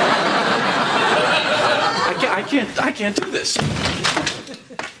 I can't do this.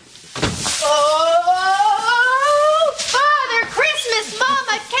 Oh, Father Christmas,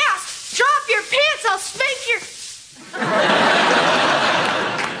 Mama Cass, drop your pants, I'll spank your...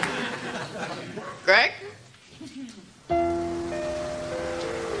 Greg?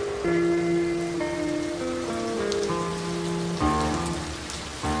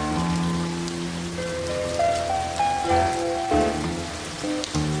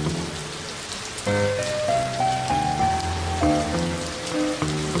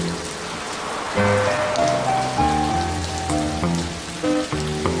 Why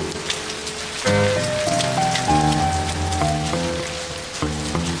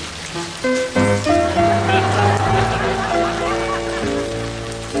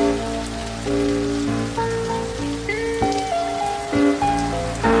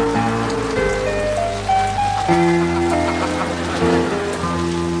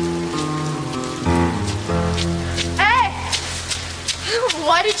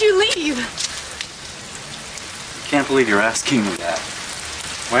did you leave? I can't believe you're asking me that.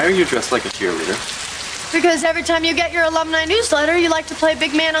 Why are you dressed like a cheerleader? Because every time you get your alumni newsletter, you like to play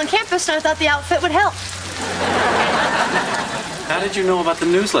big man on campus, and I thought the outfit would help. How did you know about the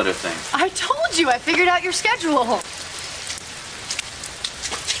newsletter thing? I told you, I figured out your schedule.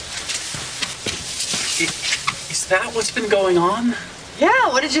 Is that what's been going on? Yeah,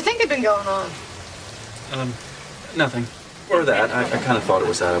 what did you think had been going on? Nothing. Or that. I kind of thought it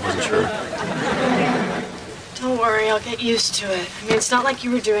was that. I wasn't sure. Don't worry, I'll get used to it. I mean, it's not like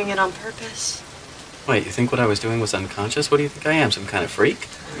you were doing it on purpose. Wait, you think what I was doing was unconscious? What do you think I am, some kind of freak?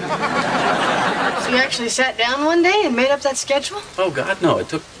 So you actually sat down one day and made up that schedule? Oh, God, no. It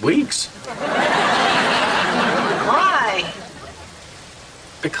took weeks. Why?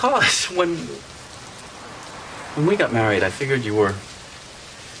 Because when we got married, I figured you were,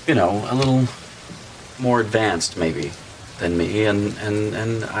 you know, a little more advanced, maybe, than me, and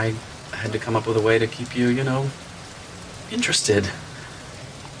I had to come up with a way to keep you, you know, interested.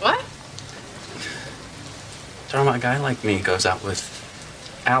 What? Dharma, a guy like me goes out with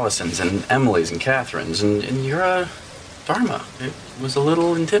Allisons and Emilys and Catherines, and you're a Dharma. It was a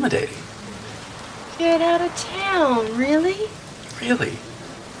little intimidating. Get out of town, really? Really?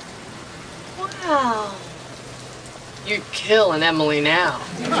 Wow. You'd kill an Emily now.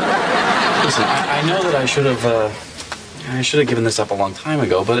 Listen, I know that I should have given this up a long time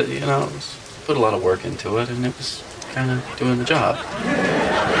ago, but you know, it was, put a lot of work into it, and it was kind of doing the job.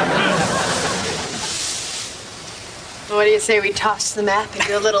 What do you say we toss the map and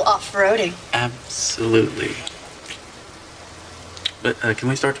do a little off-roading? Absolutely. But can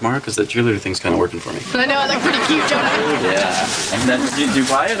we start tomorrow? Because the cheerleader thing's kind of working for me. I know, I look pretty cute, don't I? Yeah. And then, did you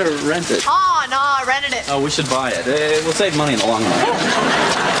buy it or rent it? Oh, no, I rented it. Oh, we should buy it. We'll save money in the long run.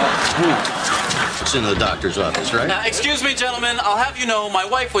 It's in the doctor's office, right? Now, excuse me, gentlemen. I'll have you know my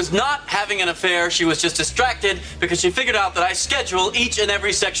wife was not having an affair. She was just distracted because she figured out that I schedule each and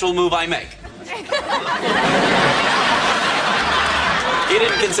every sexual move I make. You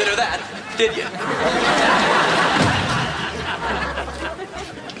didn't consider that, did you?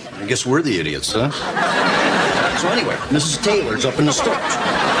 I guess we're the idiots, huh? So anyway, Mrs. Taylor's up in the stores.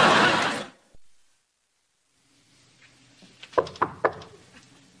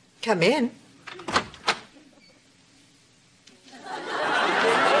 Come in.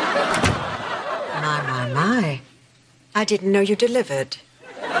 My. I didn't know you delivered.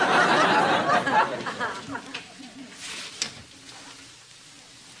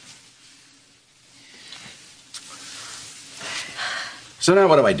 So now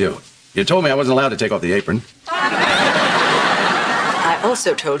what do I do? You told me I wasn't allowed to take off the apron. I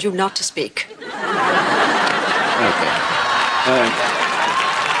also told you not to speak. Okay.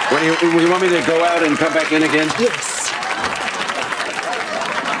 You want me to go out and come back in again? Yes.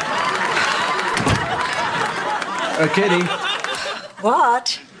 Kitty,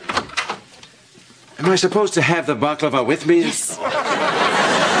 What? am I supposed to have the baklava with me? Yes.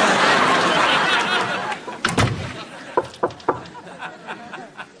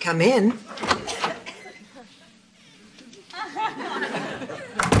 Come in.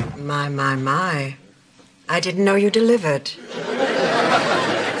 My. I didn't know you delivered.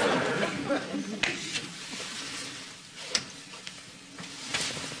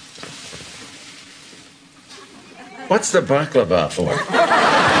 What's the baklava for?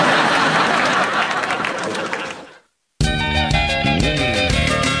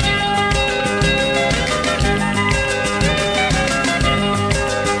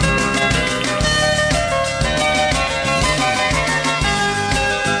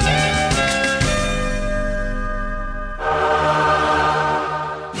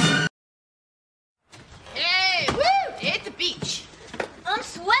 Hey, woo! Hit the beach. I'm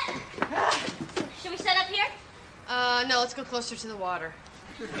sweating. Should we set up here? No, let's go closer to the water.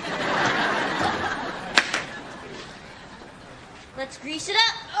 Let's grease it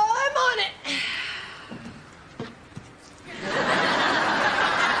up. Oh, I'm on it.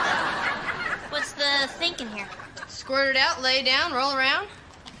 What's the thinking here? Squirt it out, lay down, roll around.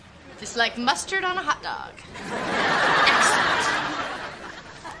 Just like mustard on a hot dog.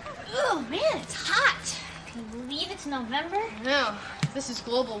 Oh man, it's hot. Can you believe it's November? No, this is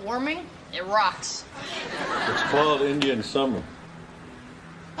global warming. It rocks. It's called Indian summer.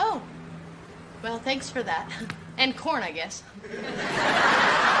 Oh. Well, thanks for that. And corn, I guess.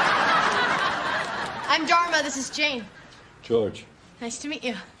 I'm Dharma. This is Jane. George, Nice to meet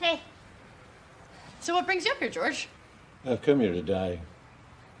you. Hey. So what brings you up here, George? I've come here to die.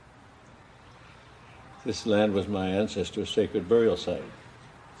 This land was my ancestors' sacred burial site.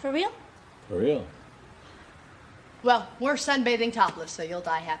 For real? For real. Well, we're sunbathing topless, so you'll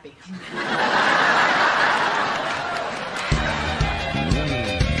die happy.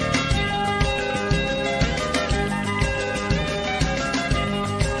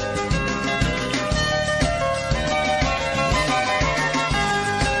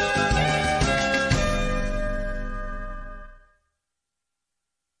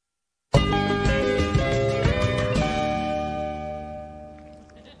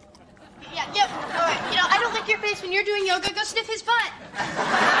 When you're doing yoga, go sniff his butt.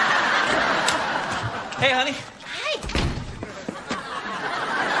 Hey, honey. Hi.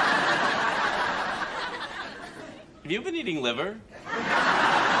 Have you been eating liver?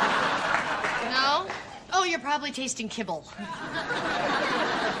 No? Oh, you're probably tasting kibble.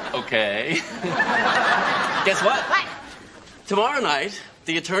 Okay. Guess what? What? Tomorrow night,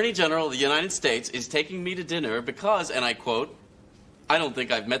 the Attorney General of the United States is taking me to dinner because, and I quote, I don't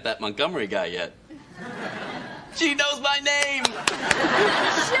think I've met that Montgomery guy yet. She knows my name!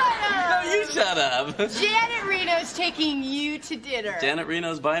 Shut up! No, you shut up. Janet Reno's taking you to dinner. Janet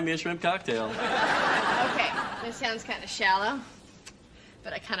Reno's buying me a shrimp cocktail. Okay, this sounds kind of shallow,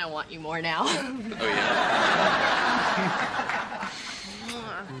 but I kind of want you more now. Oh,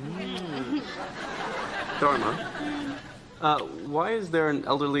 yeah? Dharma, why is there an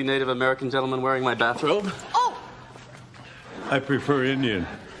elderly Native American gentleman wearing my bathrobe? Oh! I prefer Indian.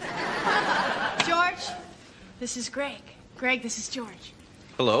 George, this is Greg. Greg, this is George.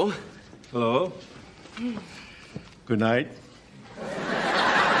 Hello. Hello. Good night.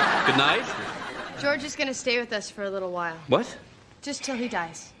 Good night. George is going to stay with us for a little while. What? Just till he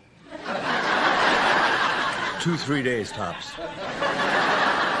dies. 2-3 days tops.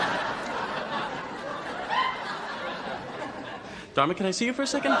 Dharma, can I see you for a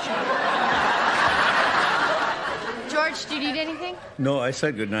second? George, do you need anything? No, I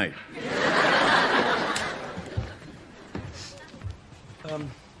said good night.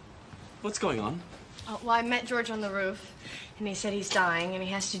 What's going on? Oh, well, I met George on the roof, and he said he's dying, and he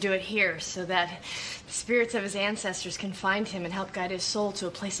has to do it here so that the spirits of his ancestors can find him and help guide his soul to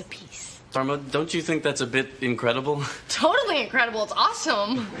a place of peace. Dharma, don't you think that's a bit incredible? Totally incredible. It's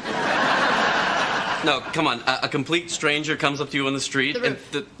awesome. No, come on. A complete stranger comes up to you on the street,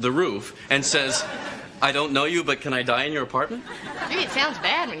 the roof, and says, I don't know you, but can I die in your apartment? Maybe it sounds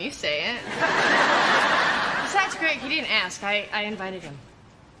bad when you say it. Besides, Greg, he didn't ask. I invited him.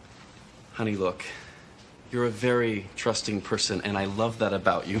 Honey, look, you're a very trusting person, and I love that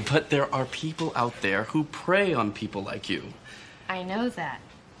about you, but there are people out there who prey on people like you. I know that.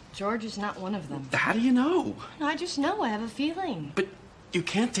 George is not one of them. How do you know? I just know. I have a feeling. But you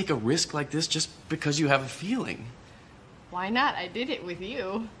can't take a risk like this just because you have a feeling. Why not? I did it with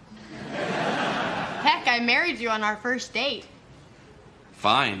you. Heck, I married you on our first date.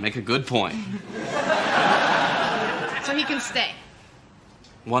 Fine, make a good point. So he can stay.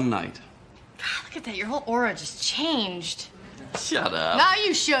 One night. God, look at that. Your whole aura just changed. Shut up. Now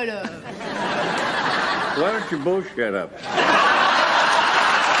you shut up. Why don't you both shut up?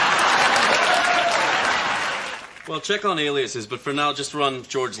 Well, check on aliases, but for now, just run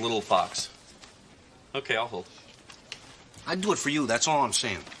George Little Fox. Okay, I'll hold. I'd do it for you, that's all I'm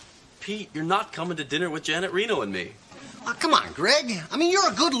saying. Pete, you're not coming to dinner with Janet Reno and me. Oh, come on, Greg. I mean, you're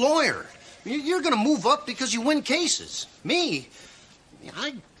a good lawyer. You're gonna move up because you win cases. Me,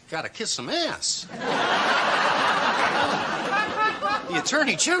 I gotta kiss some ass. The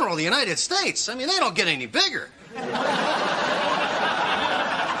Attorney General of the United States. I mean, they don't get any bigger.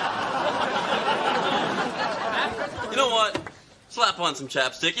 You know what? Slap on some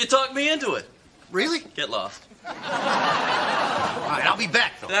chapstick. You talked me into it. Really? Get lost. All right, I'll be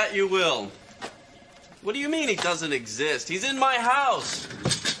back, though. That you will. What do you mean he doesn't exist? He's in my house.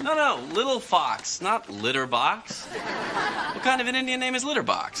 No, Little Fox, not Litterbox. What kind of an Indian name is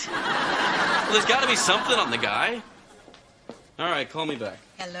Litterbox? Well, there's got to be something on the guy. All right, call me back.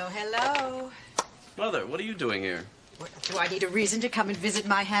 Hello, hello. Mother, what are you doing here? Do I need a reason to come and visit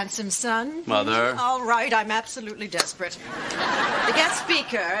my handsome son? Mother. All right, I'm absolutely desperate. The guest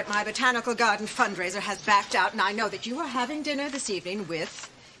speaker at my Botanical Garden fundraiser has backed out, and I know that you are having dinner this evening with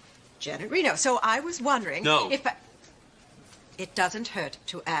Janet Reno. So I was wondering if... It doesn't hurt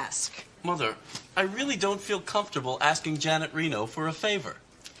to ask. Mother, I really don't feel comfortable asking Janet Reno for a favor.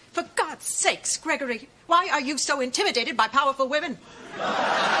 For God's sakes, Gregory, why are you so intimidated by powerful women?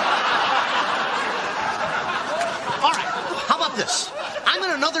 this. I'm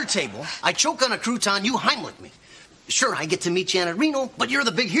at another table. I choke on a crouton, you Heimlich me. Sure, I get to meet Janet Reno, but you're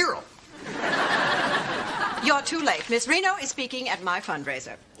the big hero. You're too late. Miss Reno is speaking at my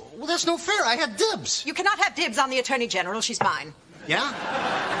fundraiser. Well, that's no fair. I had dibs. You cannot have dibs on the Attorney General. She's mine. Yeah?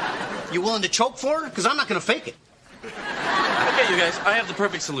 You willing to choke for her? Because I'm not going to fake it. Okay, you guys, I have the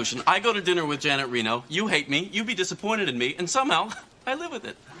perfect solution. I go to dinner with Janet Reno, you hate me, you be disappointed in me, and somehow I live with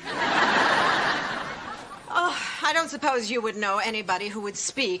it. Oh, I don't suppose you would know anybody who would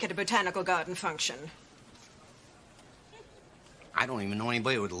speak at a botanical garden function. I don't even know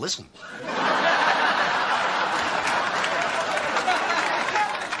anybody who would listen.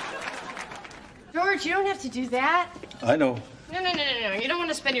 George, you don't have to do that. I know. No. You don't want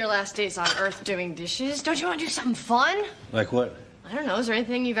to spend your last days on Earth doing dishes. Don't you want to do something fun? Like what? I don't know. Is there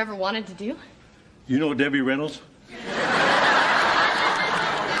anything you've ever wanted to do? You know Debbie Reynolds?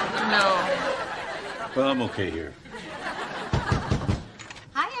 No. Well, I'm okay here.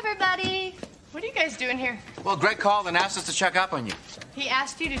 Hi, everybody. What are you guys doing here? Well, Greg called and asked us to check up on you. He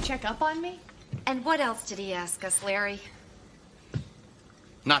asked you to check up on me? And what else did he ask us, Larry?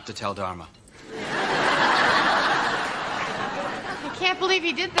 Not to tell Dharma. I can't believe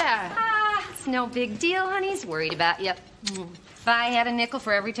he did that. It's no big deal, honey. He's worried about you. If I had a nickel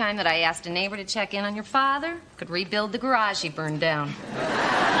for every time that I asked a neighbor to check in on your father, could rebuild the garage he burned down.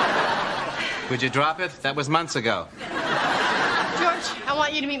 Would you drop it? That was months ago. George, I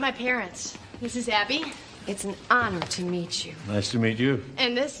want you to meet my parents. This is Abby. It's an honor to meet you. Nice to meet you.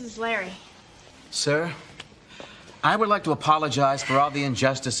 And this is Larry. Sir, I would like to apologize for all the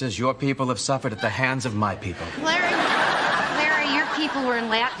injustices your people have suffered at the hands of my people. Larry, your people were in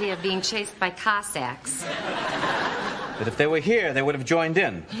Latvia being chased by Cossacks. But if they were here, they would have joined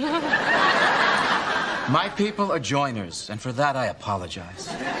in. My people are joiners, and for that I apologize.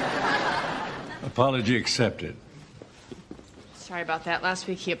 Apology accepted. Sorry about that. Last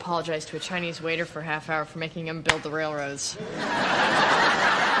week he apologized to a Chinese waiter for a half hour for making him build the railroads.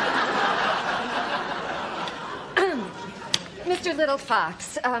 Mr. Little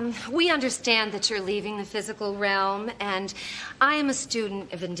Fox, we understand that you're leaving the physical realm, and I am a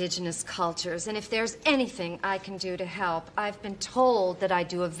student of indigenous cultures, and if there's anything I can do to help, I've been told that I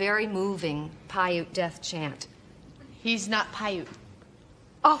do a very moving Paiute death chant. He's not Paiute.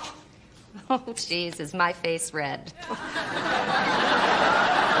 Oh, jeez, is my face red?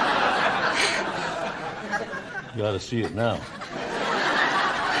 You ought to see it now.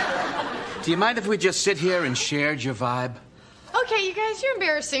 Do you mind if we just sit here and shared your vibe? Okay, you guys, you're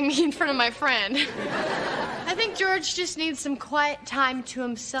embarrassing me in front of my friend. I think George just needs some quiet time to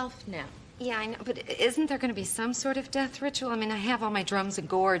himself now. Yeah, I know, but isn't there going to be some sort of death ritual? I mean, I have all my drums and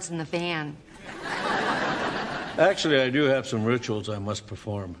gourds in the van. Actually, I do have some rituals I must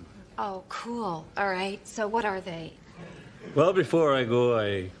perform. Oh, cool. All right, so what are they? Well, before I go,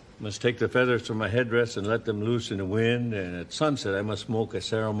 I must take the feathers from my headdress and let them loose in the wind, and at sunset, I must smoke a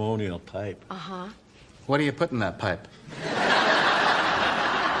ceremonial pipe. Uh-huh. What do you put in that pipe?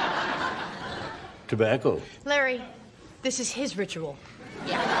 Tobacco. Larry, this is his ritual.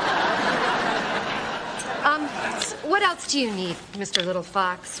 What else do you need, Mr. Little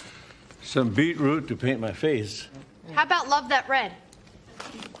Fox? Some beetroot to paint my face. How about Love That Red?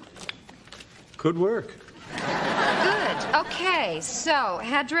 Could work. Good. Okay, so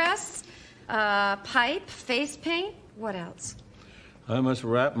headdress, pipe, face paint. What else? I must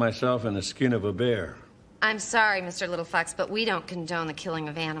wrap myself in the skin of a bear. I'm sorry, Mr. Little Fox, but we don't condone the killing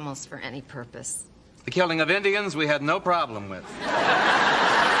of animals for any purpose. The killing of Indians we had no problem with.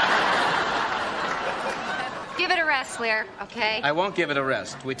 Give it a rest, Lair, okay? I won't give it a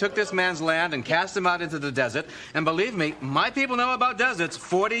rest. We took this man's land and cast him out into the desert, and believe me, my people know about deserts.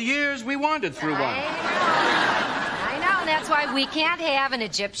 40 years we wandered through one. I know, and that's why we can't have an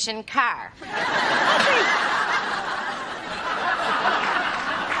Egyptian car.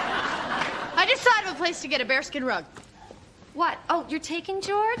 I just thought of a place to get a bearskin rug. What? Oh, you're taking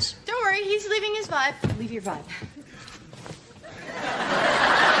George? Don't worry, he's leaving his vibe. Leave your vibe.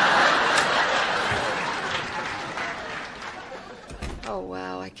 Oh,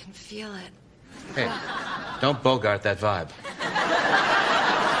 wow, I can feel it. Hey, don't bogart that vibe.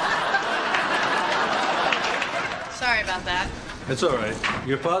 Sorry about that. It's all right.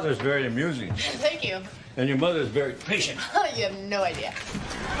 Your father's very amusing. Thank you. And your mother's very patient. You have no idea.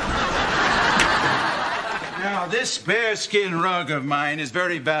 Now, this bearskin rug of mine is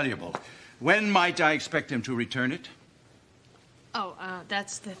very valuable. When might I expect him to return it? Oh,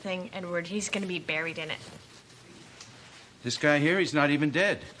 that's the thing, Edward. He's going to be buried in it. This guy here, he's not even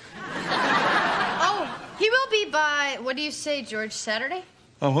dead. Oh, he will be by, what do you say, George, Saturday?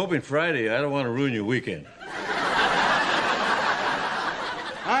 I'm hoping Friday. I don't want to ruin your weekend.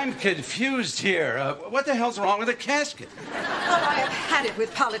 I'm confused here. What the hell's wrong with the casket? Well, I have had it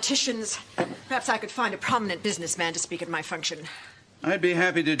with politicians. Perhaps I could find a prominent businessman to speak at my function. I'd be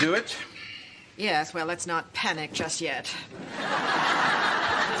happy to do it. Yes, well, let's not panic just yet.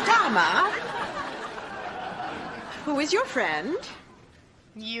 Dharma? Who is your friend?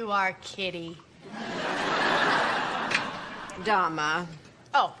 You are Kitty. Dharma.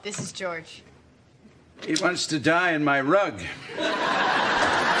 Oh, this is George. He wants to die in my rug.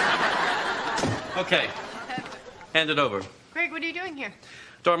 Okay. Hand it over. Greg, what are you doing here?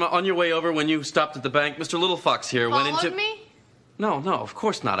 Dharma, on your way over when you stopped at the bank, Mr. Little Fox here went into... Followed me? No, of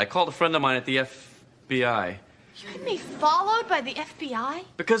course not. I called a friend of mine at the FBI. You had me followed by the FBI?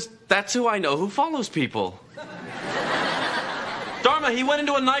 Because that's who I know who follows people. Dharma, he went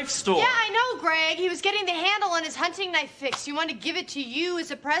into a knife store. Yeah, I know, Greg. He was getting the handle on his hunting knife fixed. He wanted to give it to you as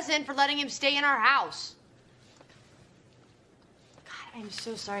a present for letting him stay in our house. God, I'm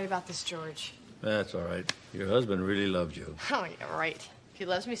so sorry about this, George. That's all right. Your husband really loved you. Oh, yeah, right. If he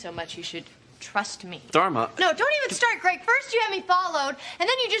loves me so much, he should trust me. Dharma. No, don't even start, Greg. First you had me followed, and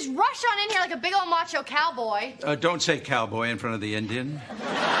then you just rush on in here like a big old macho cowboy. Don't say cowboy in front of the Indian.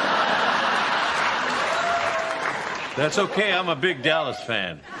 That's okay. I'm a big Dallas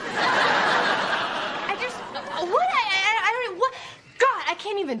fan. I just... What? I don't... What? God, I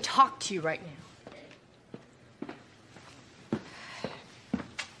can't even talk to you right now.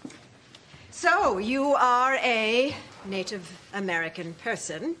 So, you are a Native American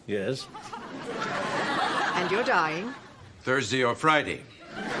person, Yes. and you're dying. Thursday or Friday.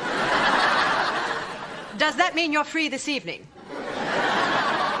 Does that mean you're free this evening?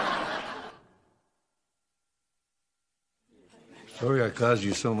 Sorry I caused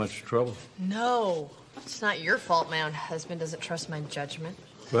you so much trouble. No. It's not your fault my own husband doesn't trust my judgment.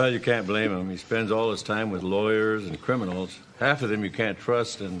 Well, you can't blame him. He spends all his time with lawyers and criminals. Half of them you can't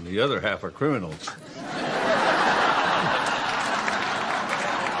trust, and the other half are criminals.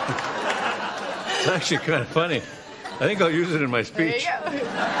 It's actually kind of funny. I think I'll use it in my speech. There you go.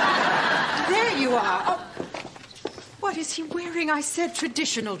 There you are. Oh. What is he wearing? I said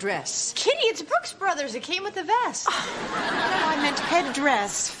traditional dress. Kitty, it's Brooks Brothers. It came with the vest. No, I meant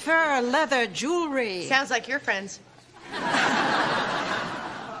headdress, fur, leather, jewelry. Sounds like your friends.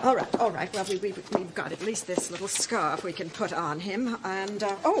 All right. Well, we've got at least this little scarf we can put on him. And,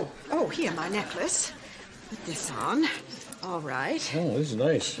 here, my necklace. Put this on. All right. Oh, this is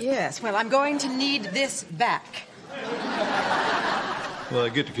nice. Yes, well, I'm going to need this back. Well, I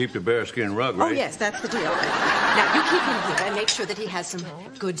get to keep the bearskin rug, right? Oh, yes, that's the deal. Now, you keep him here and make sure that he has some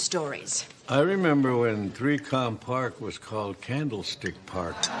good stories. I remember when 3Com Park was called Candlestick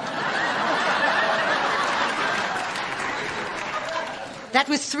Park. That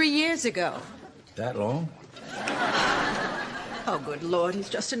was 3 years ago. That long? Oh, good Lord, he's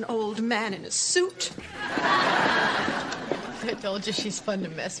just an old man in a suit. I told you she's fun to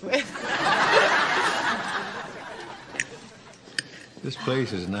mess with. This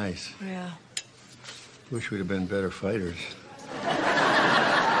place is nice. Yeah. Wish we'd have been better fighters.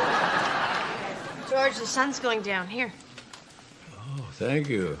 George, the sun's going down. Here. Oh, thank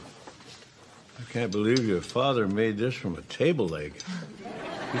you. I can't believe your father made this from a table leg.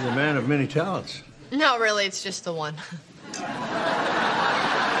 He's a man of many talents. No, really, it's just the one.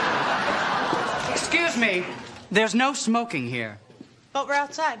 Excuse me. There's no smoking here. But we're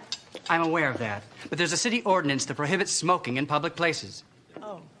outside. I'm aware of that. But there's a city ordinance that prohibits smoking in public places.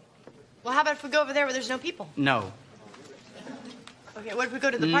 Oh. Well, how about if we go over there where there's no people? No. Okay, what if we go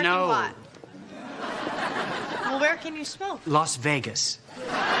to the parking No. lot? Well, where can you smoke? Las Vegas.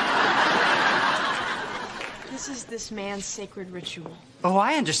 This is this man's sacred ritual. Oh,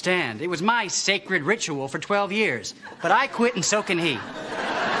 I understand. It was my sacred ritual for 12 years. But I quit and so can he.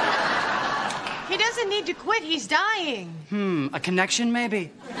 He doesn't need to quit. He's dying. A connection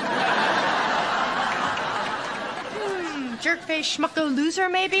maybe? Jerkface schmucko loser,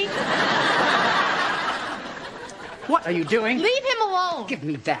 maybe? What are you doing? Leave him alone. Give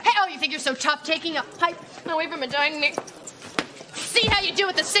me that. Hey, oh, you think you're so tough taking a pipe away from a dying man? See how you do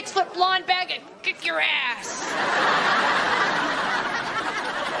with the 6-foot blonde bag and kick your ass.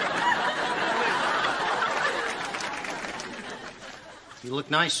 You look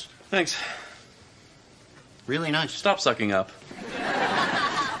nice. Thanks. Really nice. Stop sucking up.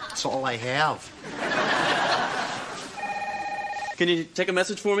 That's all I have. Can you take a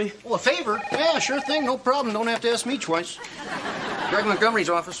message for me? Well, a favor? Yeah, sure thing. No problem. Don't have to ask me twice. Greg Montgomery's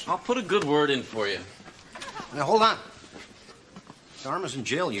office. I'll put a good word in for you. Now, hold on. Dharma's in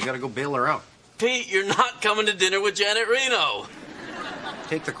jail. You gotta go bail her out. Pete, you're not coming to dinner with Janet Reno.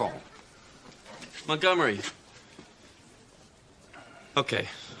 Take the call. Montgomery. Okay,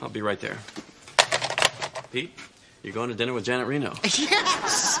 I'll be right there. Pete, you're going to dinner with Janet Reno.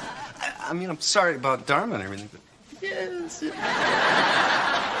 Yes! I mean, I'm sorry about Dharma and everything, but yes.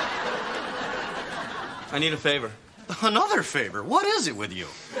 I need a favor. Another favor? What is it with you?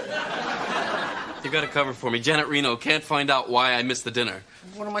 You got to cover for me. Janet Reno can't find out why I missed the dinner.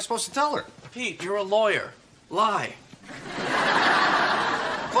 What am I supposed to tell her? Pete, you're a lawyer. Lie.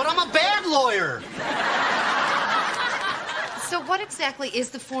 But I'm a bad lawyer. So what exactly is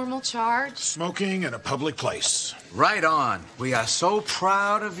the formal charge? Smoking in a public place. Right on. We are so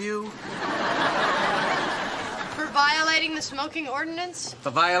proud of you. For violating the smoking ordinance?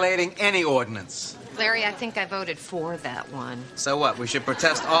 For violating any ordinance. Larry, I think I voted for that one. So what? We should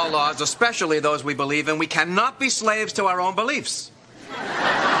protest all laws, especially those we believe in. We cannot be slaves to our own beliefs.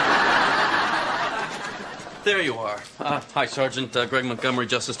 There you are. Hi, Sergeant Greg Montgomery,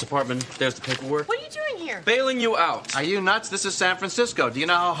 Justice Department. There's the paperwork. What are you doing here? Bailing you out. Are you nuts? This is San Francisco. Do you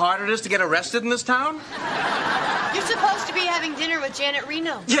know how hard it is to get arrested in this town? You're supposed to be having dinner with Janet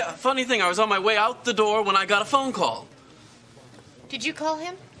Reno. Yeah, funny thing, I was on my way out the door when I got a phone call. Did you call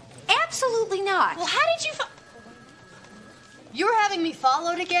him? Absolutely not. Well, how did you... You're having me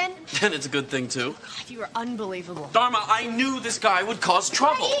followed again? And it's a good thing, too. God, you are unbelievable. Dharma, I knew this guy would cause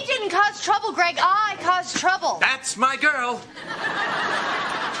trouble. He didn't cause trouble, Greg. I caused trouble. That's my girl.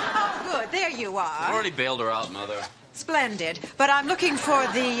 Oh, good. There you are. I've already bailed her out, Mother. Splendid. But I'm looking for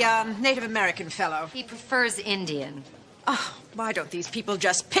the Native American fellow. He prefers Indian. Oh, why don't these people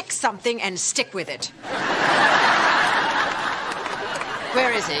just pick something and stick with it?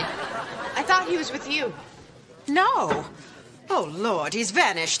 Where is he? I thought he was with you. No. Oh, Lord, he's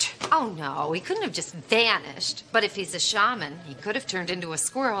vanished. Oh, no, he couldn't have just vanished. But if he's a shaman, he could have turned into a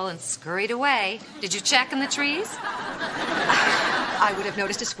squirrel and scurried away. Did you check in the trees? I would have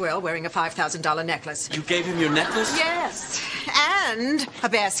noticed a squirrel wearing a $5,000 necklace. You gave him your necklace? Yes. And a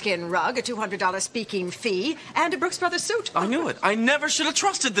bearskin rug, a $200 speaking fee, and a Brooks Brothers suit. I knew it. I never should have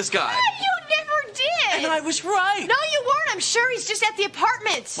trusted this guy. You never did. And I was right. No, you weren't. I'm sure he's just at the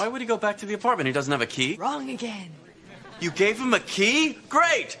apartment. Why would he go back to the apartment? He doesn't have a key. Wrong again. You gave him a key?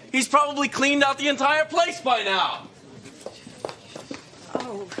 Great! He's probably cleaned out the entire place by now.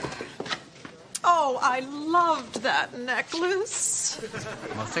 Oh, I loved that necklace.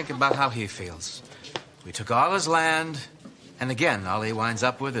 Well, think about how he feels. We took all his land, and again, all he winds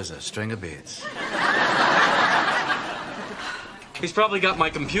up with is a string of beads. He's probably got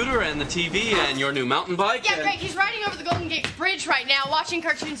my computer and the TV and your new mountain bike. Yeah, Greg, he's riding over the Golden Gate Bridge right now, watching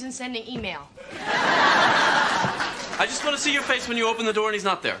cartoons and sending email. I just want to see your face when you open the door and he's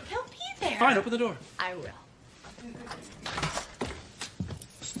not there. He'll be there. Fine, open the door. I will.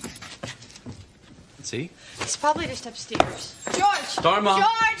 See? He's probably just upstairs. George! Dharma!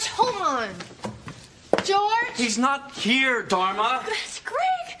 George, hold on. George! He's not here, Dharma.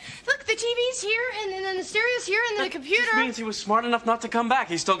 Greg! Look, the TV's here, and then the stereo's here, and then the computer. This means he was smart enough not to come back.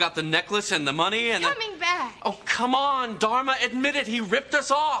 He's still got the necklace and the money and Coming back. Oh, come on, Dharma. Admit it. He ripped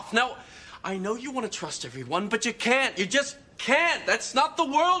us off. Now, I know you want to trust everyone, but you can't. You just can't. That's not the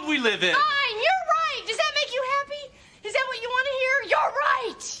world we live in. Fine, you're right. Does that make you happy? Is that what you want to hear? You're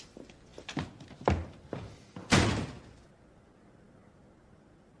right.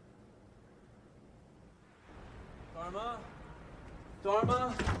 Dharma?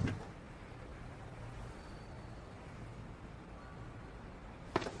 Dharma?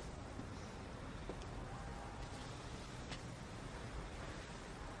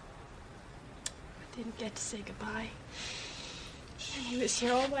 I didn't get to say goodbye. He was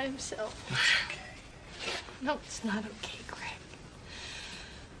here all by himself. It's okay. No, it's not okay, Greg.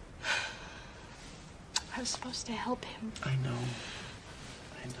 I was supposed to help him. I know.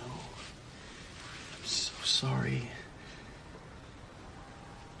 I know. I'm so sorry.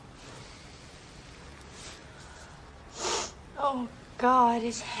 Oh, God,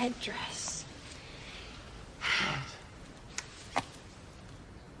 his headdress.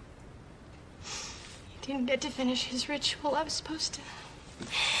 He didn't get to finish his ritual. I was supposed to.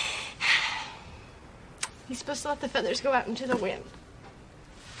 He's supposed to let the feathers go out into the wind.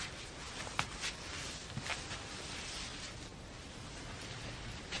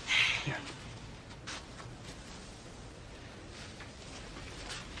 Here.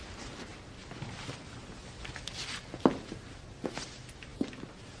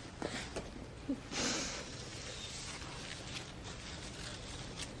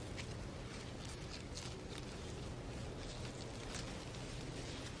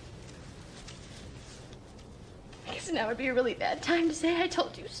 Because now would be a really bad time to say I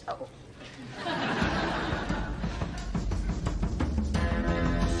told you so.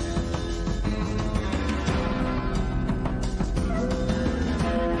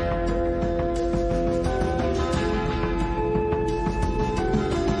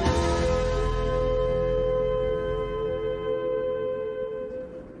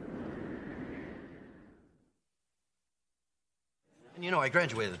 you know, I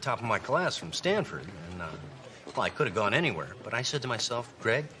graduated at the top of my class from Stanford, and, well, I could have gone anywhere, but I said to myself,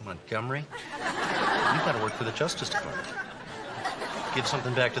 Greg, Montgomery, you've got to work for the Justice Department. Give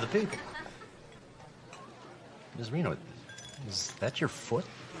something back to the people. Ms. Reno, is that your foot?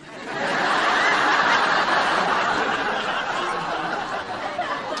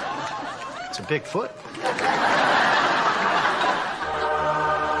 It's a big foot.